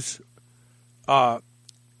use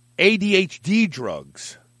ADHD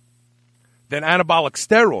drugs than anabolic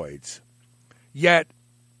steroids, yet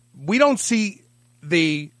we don't see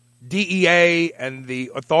the DEA and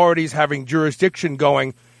the authorities having jurisdiction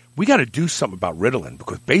going, we got to do something about Ritalin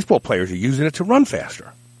because baseball players are using it to run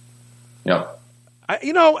faster. Yeah.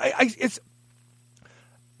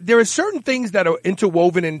 There are certain things that are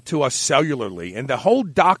interwoven into us cellularly, and the whole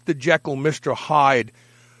Dr. Jekyll, Mr. Hyde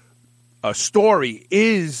story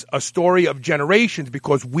is a story of generations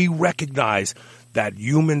because we recognize that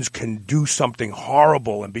humans can do something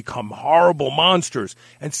horrible and become horrible monsters.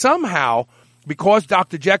 And somehow, because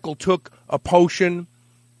Dr. Jekyll took a potion,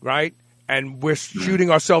 right, and we're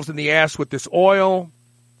shooting ourselves in the ass with this oil,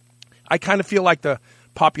 I kind of feel like the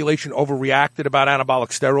population overreacted about anabolic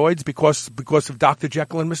steroids because of Dr.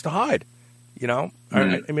 Jekyll and Mr. Hyde.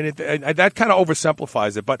 I mean, that kind of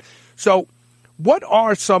oversimplifies it. But so, what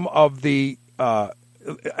are some of the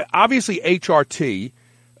obviously HRT?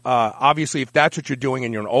 Obviously, if that's what you're doing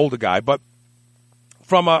and you're an older guy, but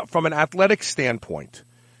from an athletic standpoint,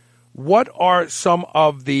 what are some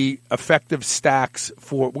of the effective stacks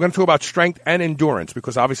for? We're going to talk about strength and endurance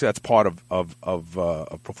because obviously that's part of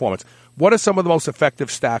performance. What are some of the most effective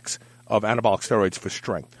stacks of anabolic steroids for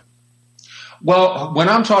strength? Well, when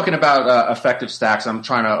I'm talking about effective stacks, I'm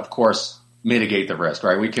trying to, of course, mitigate the risk,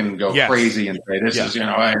 right? We can go crazy and say this is,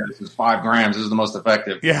 hey, this is 5 grams. This is the most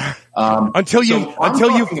effective. Yeah. Until you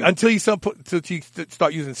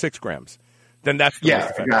start using 6 grams, then that's the most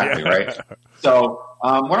effective. Exactly, right? So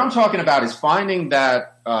what I'm talking about is finding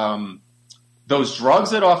that those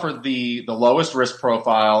drugs that offer the lowest risk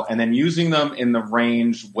profile and then using them in the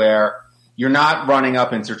range where you're not running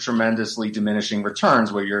up into tremendously diminishing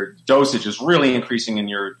returns, where your dosage is really increasing and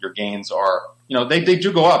your gains are, they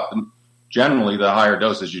do go up. Generally, the higher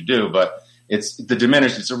doses you do, but it's a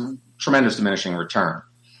tremendous diminishing return.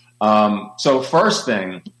 So first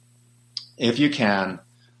thing, if you can,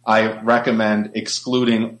 I recommend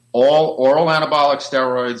excluding all oral anabolic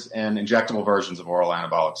steroids and injectable versions of oral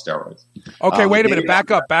anabolic steroids. Okay, wait a minute. Back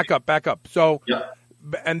up. So,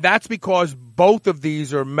 and that's because both of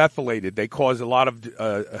these are methylated. They cause a lot of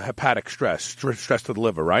hepatic stress to the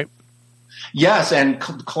liver, right? Yes, and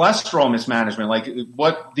cholesterol mismanagement, like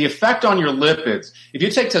what the effect on your lipids. If you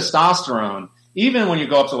take testosterone, even when you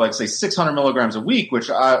go up to like say 600 milligrams a week, which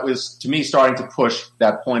was to me starting to push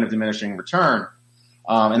that point of diminishing return,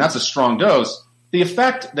 and that's a strong dose. The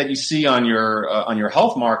effect that you see on your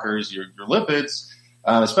health markers, your lipids,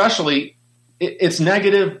 especially, it's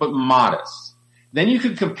negative but modest. Then you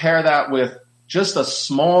could compare that with just a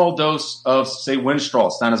small dose of say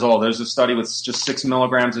Winstrol, stanozol. There's a study with just 6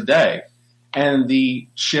 milligrams a day. And the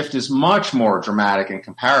shift is much more dramatic in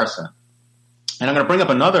comparison. And I'm going to bring up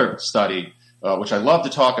another study, which I love to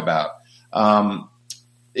talk about.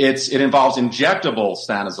 It involves injectable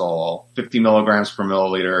stanozol, 50 milligrams per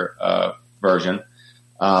milliliter version.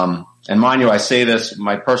 And mind you, I say this,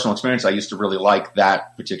 my personal experience, I used to really like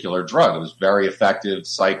that particular drug. It was very effective.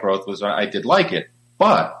 Site growth I did like it.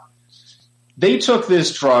 But they took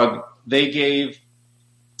this drug, they gave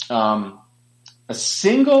a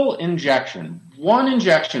single injection, one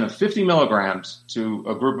injection of 50 milligrams to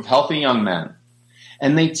a group of healthy young men,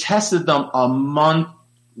 and they tested them a month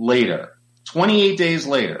later, 28 days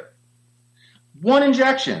later. One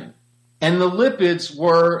injection. And the lipids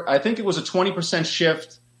were, I think it was a 20%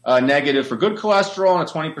 shift negative for good cholesterol and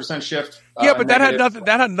a 20% shift. But that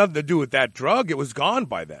had nothing to do with that drug. It was gone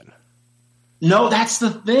by then. No, that's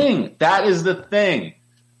the thing. That is the thing.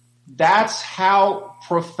 That's how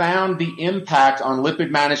profound the impact on lipid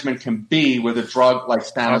management can be with a drug like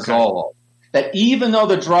stanozol. Okay. That even though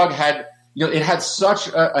the drug had, it had such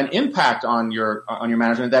an impact on your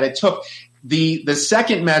management that it took the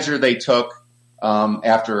second measure they took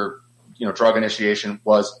after drug initiation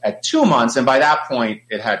was at 2 months, and by that point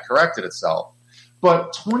it had corrected itself.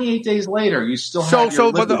 But 28 days later, you still have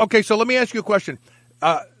your lipid. So let me ask you a question.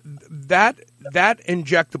 That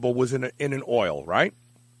injectable was in an oil, right?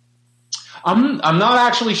 I'm not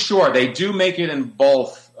actually sure. They do make it in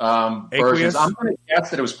both versions. I'm going to guess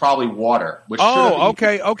that it was probably water.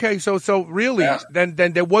 Okay. So really, then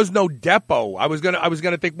there was no depot. I was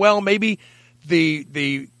gonna think, well, maybe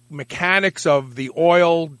the mechanics of the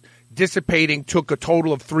oil dissipating took a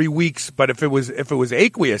total of 3 weeks. But if it was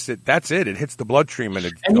aqueous, that's it. It hits the bloodstream and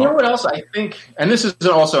it's gone. You know what else I think? And this is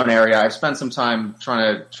also an area I've spent some time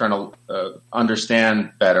trying to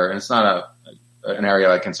understand better. And it's not an area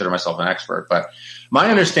I consider myself an expert, but my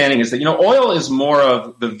understanding is that, oil is more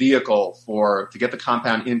of the vehicle to get the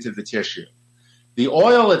compound into the tissue. The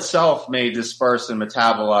oil itself may disperse and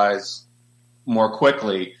metabolize more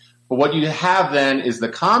quickly, but what you have then is the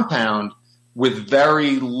compound with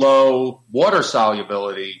very low water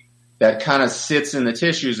solubility that kind of sits in the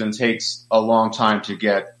tissues and takes a long time to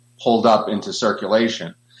get pulled up into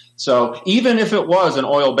circulation. So even if it was an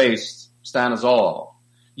oil-based stanozol,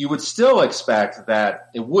 you would still expect that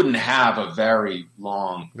it wouldn't have a very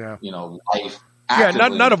long, life. Yeah,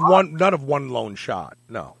 not of one lone shot.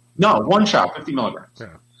 No, one shot, 50 milligrams. Yeah.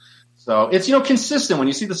 So it's consistent when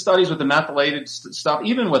you see the studies with the methylated stuff,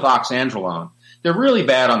 even with oxandrolone, they're really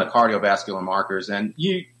bad on the cardiovascular markers, and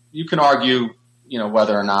you can argue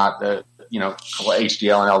whether or not the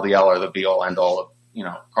HDL and LDL are the be all end all of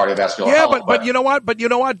cardiovascular health. But you know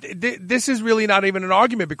what? This is really not even an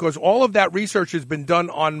argument because all of that research has been done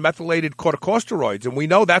on methylated corticosteroids. And we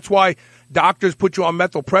know that's why doctors put you on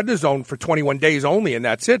methylprednisone for 21 days only, and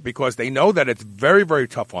that's it, because they know that it's very, very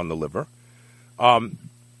tough on the liver.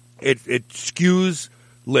 It skews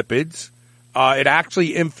lipids. It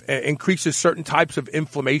actually increases certain types of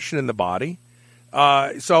inflammation in the body.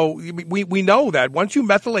 So we know that once you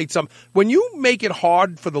methylate when you make it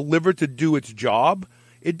hard for the liver to do its job,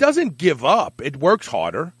 it doesn't give up. It works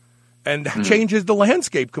harder and changes the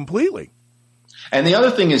landscape completely. And the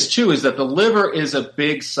other thing is, too, is that the liver is a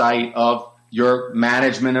big site of your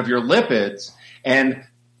management of your lipids. And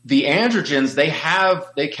the androgens, they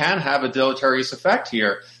can have a deleterious effect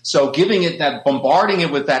here. So giving it that, bombarding it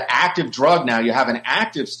with that active drug, now you have an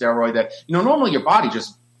active steroid that, normally your body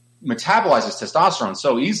just metabolizes testosterone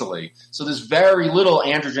so easily. So there's very little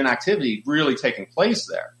androgen activity really taking place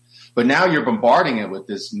there. But now you're bombarding it with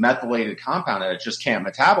this methylated compound that it just can't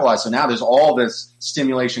metabolize. So now there's all this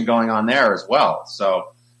stimulation going on there as well.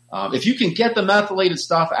 So if you can get the methylated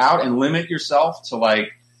stuff out and limit yourself to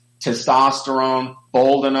like testosterone,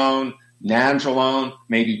 boldenone, nandrolone,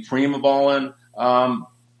 maybe primobolan,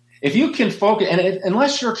 if you can focus, and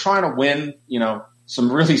unless you're trying to win, some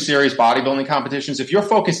really serious bodybuilding competitions, if your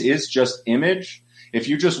focus is just image, if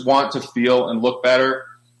you just want to feel and look better,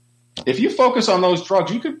 if you focus on those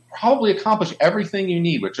drugs, you could probably accomplish everything you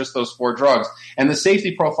need with just those 4 drugs. And the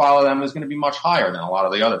safety profile of them is going to be much higher than a lot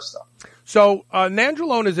of the other stuff. So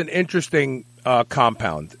nandrolone is an interesting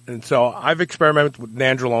compound. And so I've experimented with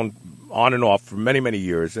nandrolone on and off for many, many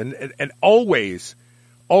years. And always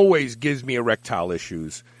gives me erectile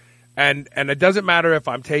issues. And it doesn't matter if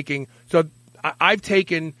I'm taking – so I've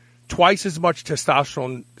taken twice as much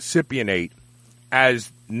testosterone cypionate as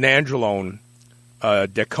nandrolone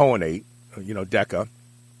decaonate, DECA,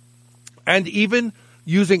 and even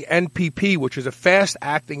using NPP, which is a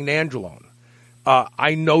fast-acting nandrolone,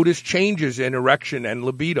 I noticed changes in erection and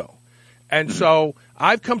libido. And so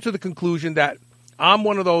I've come to the conclusion that I'm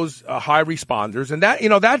one of those high responders, and that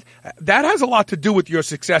has a lot to do with your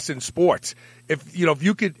success in sports. If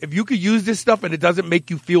you could use this stuff and it doesn't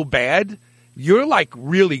make you feel bad, you're like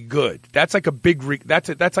really good. That's like a big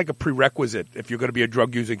that's like a prerequisite if you're going to be a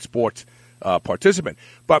drug using sports participant.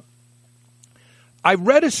 But I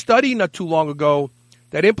read a study not too long ago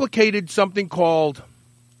that implicated something called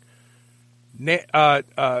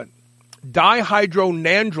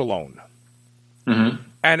dihydronandrolone,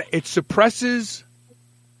 and it suppresses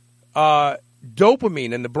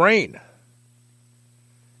dopamine in the brain.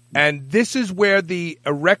 And this is where the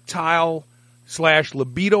erectile /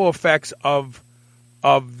 libido effects of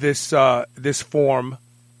this form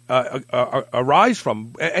arise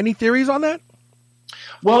from. Any theories on that?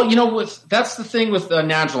 Well, that's the thing with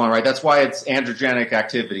nandrolone, right? That's why its androgenic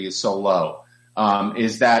activity is so low.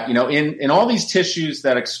 Is that in all these tissues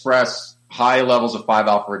that express high levels of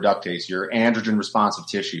 5-alpha reductase, your androgen responsive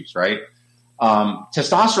tissues, right?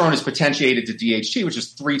 Testosterone is potentiated to DHT, which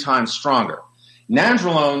is 3 times stronger.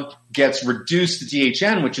 Nandrolone gets reduced to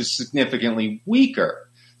DHN, which is significantly weaker.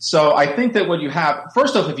 So I think that what you have,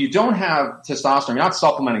 first off, if you don't have testosterone, you're not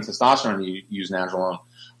supplementing testosterone when you use nandrolone.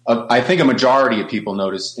 I think a majority of people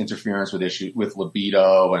notice interference with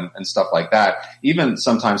libido and stuff like that, even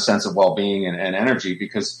sometimes sense of well-being and energy,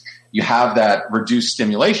 because you have that reduced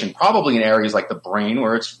stimulation, probably in areas like the brain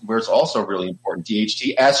where it's also really important.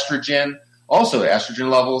 DHT, estrogen, also the estrogen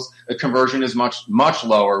levels, the conversion is much, much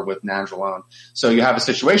lower with nandrolone. So you have a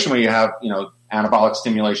situation where you have, anabolic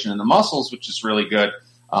stimulation in the muscles, which is really good.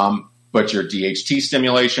 But your DHT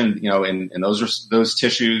stimulation, in those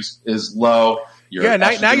tissues is low.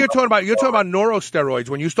 Now you're talking about neurosteroids.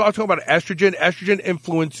 When you start talking about estrogen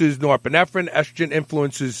influences norepinephrine, estrogen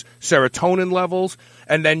influences serotonin levels,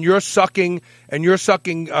 and then you're sucking your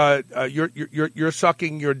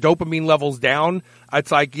dopamine levels down.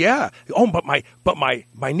 It's like, yeah. Oh, but my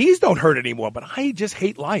knees don't hurt anymore, but I just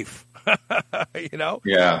hate life. Yeah.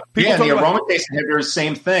 The aromatase inhibitors,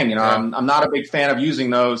 same thing. I'm not a big fan of using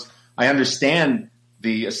those. I understand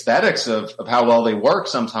the aesthetics of how well they work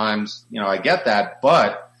sometimes, I get that,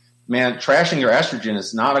 but man, trashing your estrogen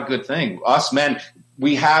is not a good thing. Us men,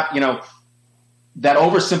 we have, that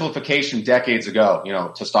oversimplification decades ago,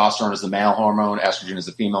 testosterone is the male hormone, estrogen is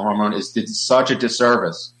the female hormone, did such a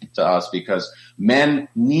disservice to us because men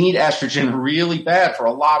need estrogen really bad for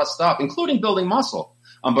a lot of stuff, including building muscle.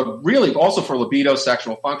 But really also for libido,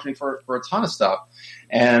 sexual functioning, for a ton of stuff.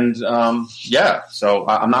 And, so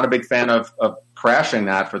I'm not a big fan of crashing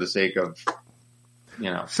that for the sake of,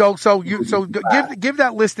 So give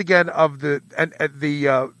that list again of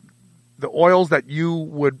the oils that you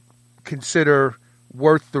would consider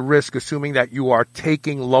worth the risk, assuming that you are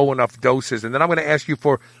taking low enough doses. And then I'm going to ask you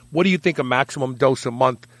for what do you think a maximum dose a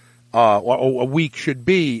month or a week should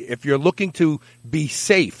be if you're looking to be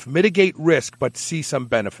safe, mitigate risk, but see some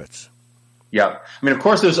benefits? Yeah. I mean, of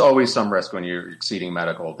course, there's always some risk when you're exceeding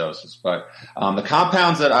medical doses, but the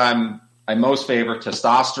compounds that I most favor,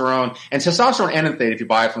 testosterone, and testosterone enanthate, if you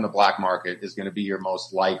buy it from the black market, is going to be your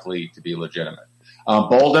most likely to be legitimate.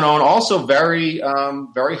 Boldenone, also very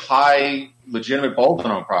high legitimate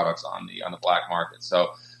boldenone products on the black market.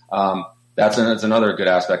 So that's another good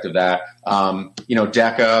aspect of that.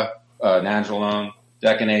 Deca, nandrolone,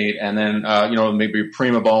 Decanate, and then maybe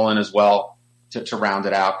Primobolan as well to round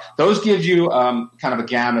it out. Those give you kind of a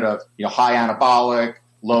gamut of high anabolic,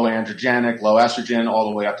 low androgenic, low estrogen, all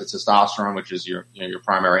the way up to testosterone, which is your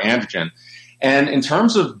primary androgen. And in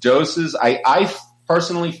terms of doses, I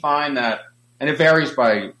personally find that, and it varies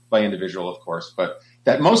by individual, of course, but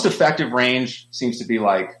that most effective range seems to be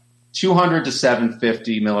like 200 to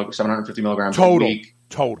 750 milligrams a week.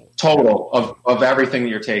 Total of everything that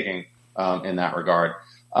you're taking in that regard.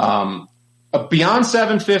 Beyond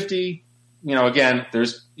 750, again,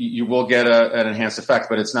 you will get an enhanced effect,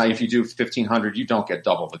 but it's not. If you do 1500, you don't get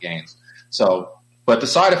double the gains. So, but the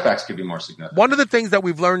side effects could be more significant. One of the things that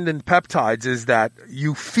we've learned in peptides is that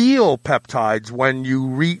you feel peptides when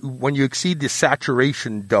you exceed the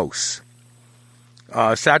saturation dose.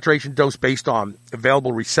 Saturation dose based on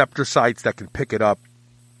available receptor sites that can pick it up.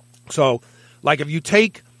 So, like if you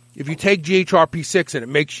take GHRP6 and it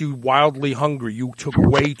makes you wildly hungry, you took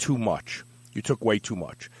way too much.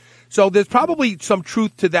 So there's probably some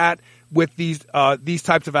truth to that with these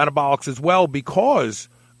types of anabolics as well, because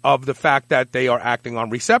of the fact that they are acting on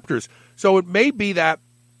receptors. So it may be that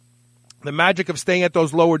the magic of staying at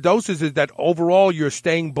those lower doses is that overall you're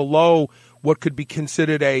staying below what could be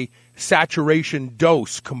considered a saturation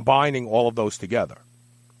dose, combining all of those together.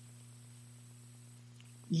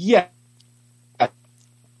 Yeah.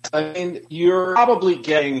 I mean, you're probably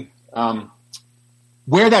getting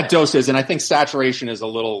where that dose is, and I think saturation is a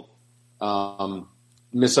little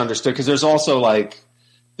misunderstood, because there's also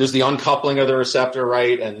there's the uncoupling of the receptor,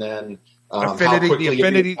 right, and then the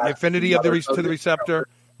affinity of the receptor,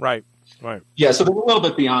 right. Yeah, so there's a little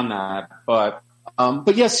bit beyond that, but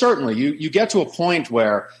yes, certainly you get to a point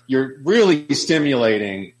where you're really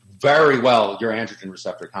stimulating very well your androgen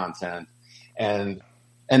receptor content, and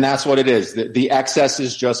that's what it is. The excess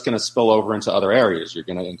is just going to spill over into other areas. You're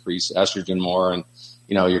going to increase estrogen more, and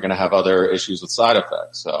you're going to have other issues with side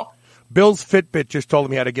effects. So, Bill's Fitbit just told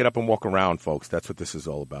me how to get up and walk around, folks. That's what this is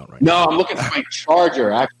all about, right? No, I'm looking for my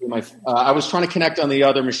charger. Actually, I was trying to connect on the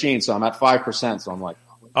other machine, so I'm at 5%. So I'm like,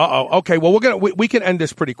 okay. Well, we can end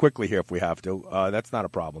this pretty quickly here if we have to. That's not a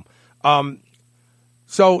problem.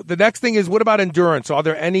 So the next thing is, what about endurance? Are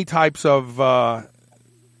there any types of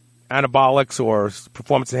anabolics or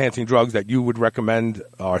performance-enhancing drugs that you would recommend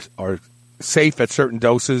are safe at certain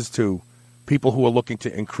doses to people who are looking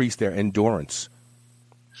to increase their endurance?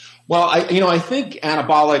 Well, I think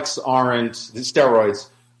steroids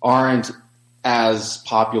aren't as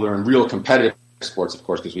popular in real competitive sports, of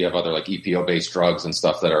course, because we have other EPO-based drugs and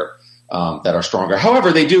stuff that are stronger.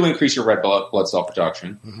 However, they do increase your red blood cell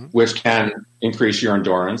production, which can increase your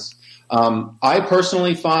endurance. I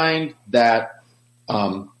personally find that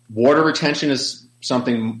water retention is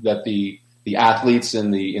something that the athletes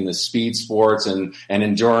in the speed sports and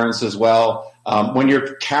endurance as well. When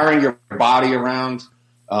you're carrying your body around,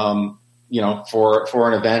 for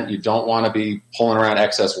an event, you don't want to be pulling around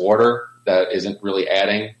excess water that isn't really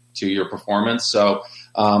adding to your performance. So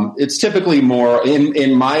it's typically more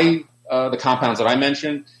in my the compounds that I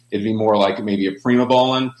mentioned. It'd be more like maybe a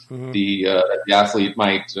Primobolan. The athlete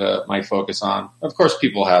might focus on. Of course,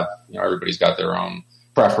 people have everybody's got their own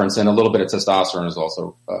preference, and a little bit of testosterone is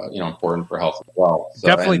also important for health as well. So,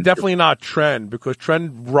 definitely not Tren, because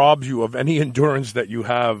Tren robs you of any endurance that you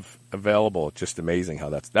have available. It's just amazing how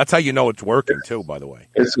that's how you know it's working too. By the way,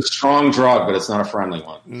 it's a strong drug, but it's not a friendly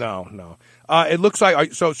one. No. It looks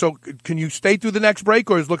like so. Can you stay through the next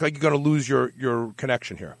break, or does it look like you're going to lose your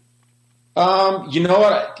connection here? You know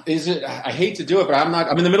what? I hate to do it, but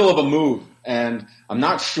I'm in the middle of a move, and I'm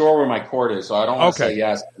not sure where my cord is, so I don't want to say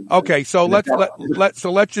yes. Okay, so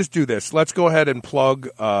let's just do this. Let's go ahead and plug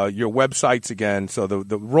your websites again. So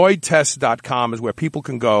the roidtest.com is where people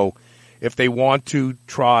can go if they want to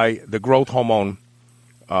try the growth hormone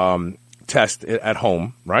test at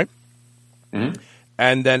home, right? Mm-hmm.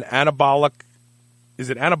 And then anabolic. Is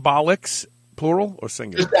it anabolics? Plural or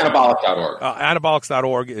singular? Just anabolic.org.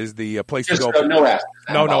 Anabolics.org is the place to go. No S.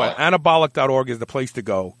 No. Anabolic.org is the place to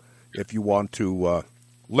go if you want to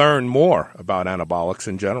learn more about anabolics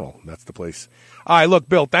in general. That's the place. All right, look,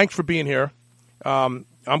 Bill, thanks for being here. I'm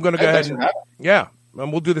going to go ahead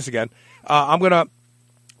and we'll do this again. I'm going to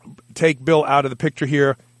take Bill out of the picture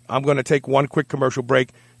here. I'm going to take one quick commercial break,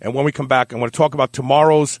 and when we come back, I'm going to talk about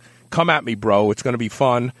tomorrow's Come At Me, Bro. It's going to be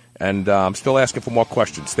fun, and I'm still asking for more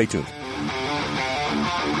questions. Stay tuned.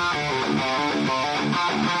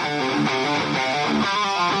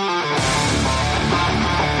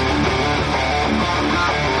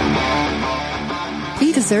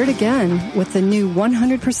 dessert again with the new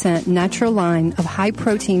 100% natural line of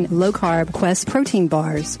high-protein, low-carb Quest protein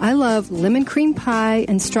bars. I love lemon cream pie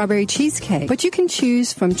and strawberry cheesecake, but you can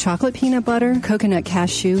choose from chocolate peanut butter, coconut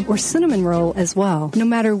cashew, or cinnamon roll as well. No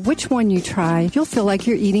matter which one you try, you'll feel like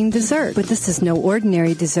you're eating dessert. But this is no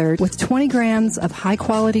ordinary dessert. With 20 grams of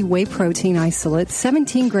high-quality whey protein isolate,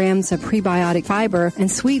 17 grams of prebiotic fiber, and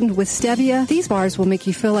sweetened with stevia, these bars will make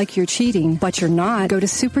you feel like you're cheating, but you're not. Go to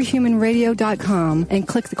superhumanradio.com and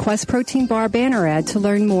click the Quest Protein Bar banner ad to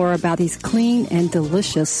learn more about these clean and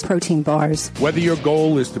delicious protein bars. Whether your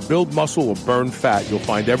goal is to build muscle or burn fat, you'll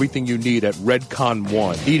find everything you need at Redcon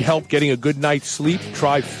One. Need help getting a good night's sleep?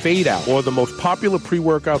 Try Fade Out, or the most popular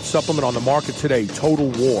pre-workout supplement on the market today,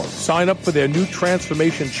 Total War. Sign up for their new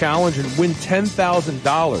Transformation Challenge and win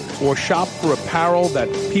 $10,000, or shop for apparel that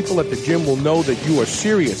people at the gym will know that you are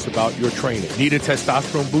serious about your training. Need a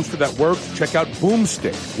testosterone booster that works? Check out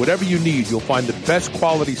Boomstick. Whatever you need, you'll find the best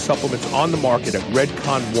quality supplements on the market at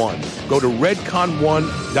Redcon One. Go to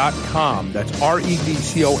redcon1.com. That's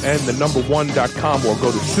REDCON, the number 1.com, or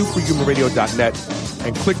go to superhumanradio.net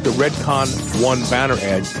and click the Redcon One banner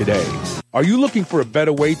ad today. Are you looking for a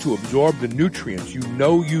better way to absorb the nutrients you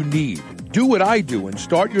know you need? Do what I do and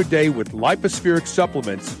start your day with lipospheric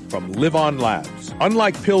supplements from Llewellyn Labs.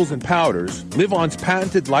 Unlike pills and powders, Llewellyn's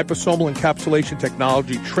patented liposomal encapsulation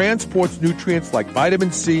technology transports nutrients like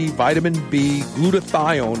vitamin C, vitamin B,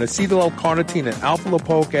 glutathione, acetyl L-carnitine, and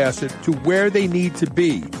alpha-lipoic acid to where they need to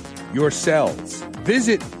be, your cells.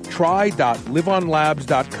 Visit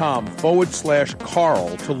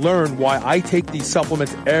try.livonlabs.com/Carl to learn why I take these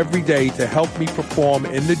supplements every day to help me perform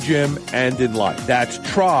in the gym and in life. That's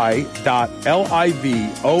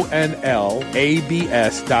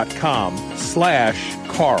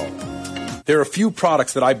try.livonlabs.com/Carl. There are a few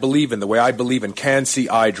products that I believe in the way I believe in Can-C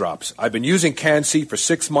eye drops. I've been using Can-C for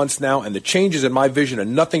 6 months now, and the changes in my vision are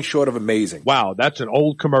nothing short of amazing. Wow, that's an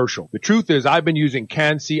old commercial. The truth is, I've been using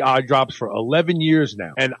Can-C eye drops for 11 years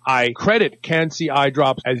now, and I credit Can-C eye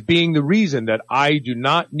drops as being the reason that I do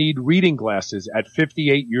not need reading glasses at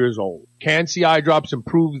 58 years old. Can-C eye drops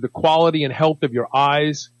improves the quality and health of your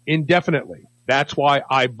eyes indefinitely. That's why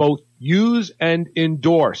I both use and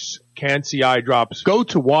endorse Can-C eye drops. Go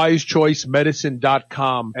to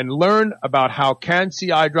wisechoicemedicine.com and learn about how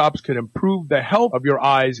Can-C eye drops can improve the health of your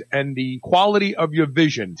eyes and the quality of your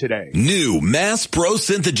vision today. New Mass Pro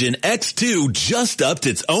Synthogen X2 just upped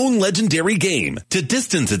its own legendary game. To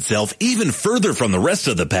distance itself even further from the rest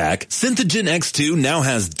of the pack, Synthogen X2 now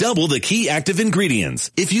has double the key active ingredients.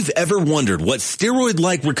 If you've ever wondered what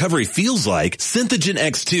steroid-like recovery feels like, Synthogen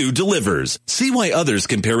X2 delivers. See why others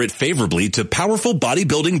compare it favorably to powerful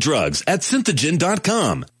bodybuilding drugs at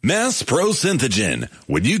Synthogen.com. Mass Pro Synthogen.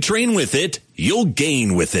 When you train with it, you'll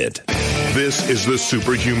gain with it. This is the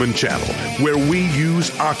Superhuman Channel, where we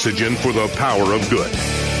use oxygen for the power of good.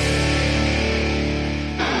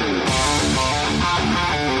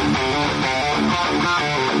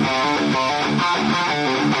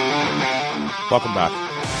 Welcome back.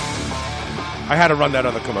 I had to run that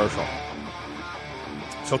other commercial.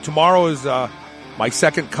 So tomorrow is my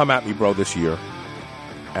second Come At Me Bro this year.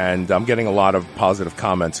 And I'm getting a lot of positive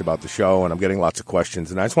comments about the show, and I'm getting lots of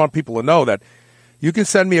questions. And I just want people to know that you can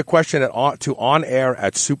send me a question to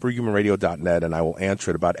onair@superhumanradio.net, and I will answer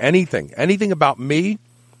it about anything. Anything about me.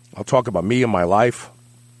 I'll talk about me and my life.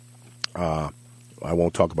 I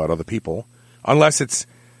won't talk about other people, unless it's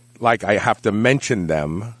like I have to mention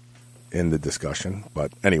them in the discussion.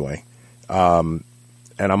 But anyway,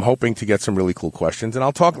 and I'm hoping to get some really cool questions. And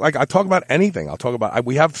I talk about anything.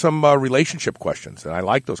 We have some relationship questions, and I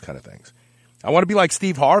like those kind of things. I want to be like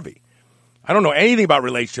Steve Harvey. I don't know anything about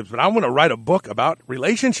relationships, but I want to write a book about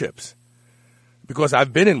relationships because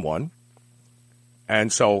I've been in one,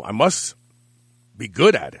 and so I must be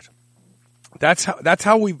good at it. That's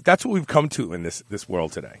what we've come to in this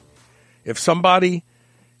world today. If somebody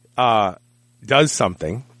does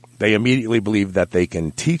something, they immediately believe that they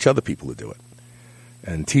can teach other people to do it.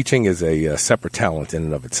 And teaching is a separate talent in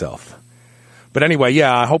and of itself. But anyway,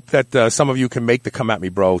 yeah, I hope that some of you can make the Come At Me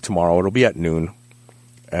Bro tomorrow. It'll be at noon,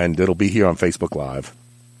 and it'll be here on Facebook Live.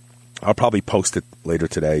 I'll probably post it later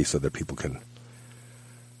today so that people can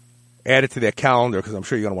add it to their calendar, because I'm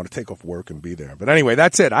sure you're going to want to take off work and be there. But anyway,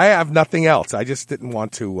 that's it. I have nothing else. I just didn't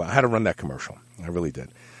want to. I had to run that commercial. I really did.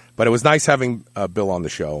 But it was nice having Bill on the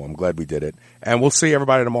show. I'm glad we did it. And we'll see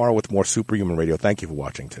everybody tomorrow with more Superhuman Radio. Thank you for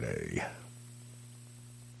watching today.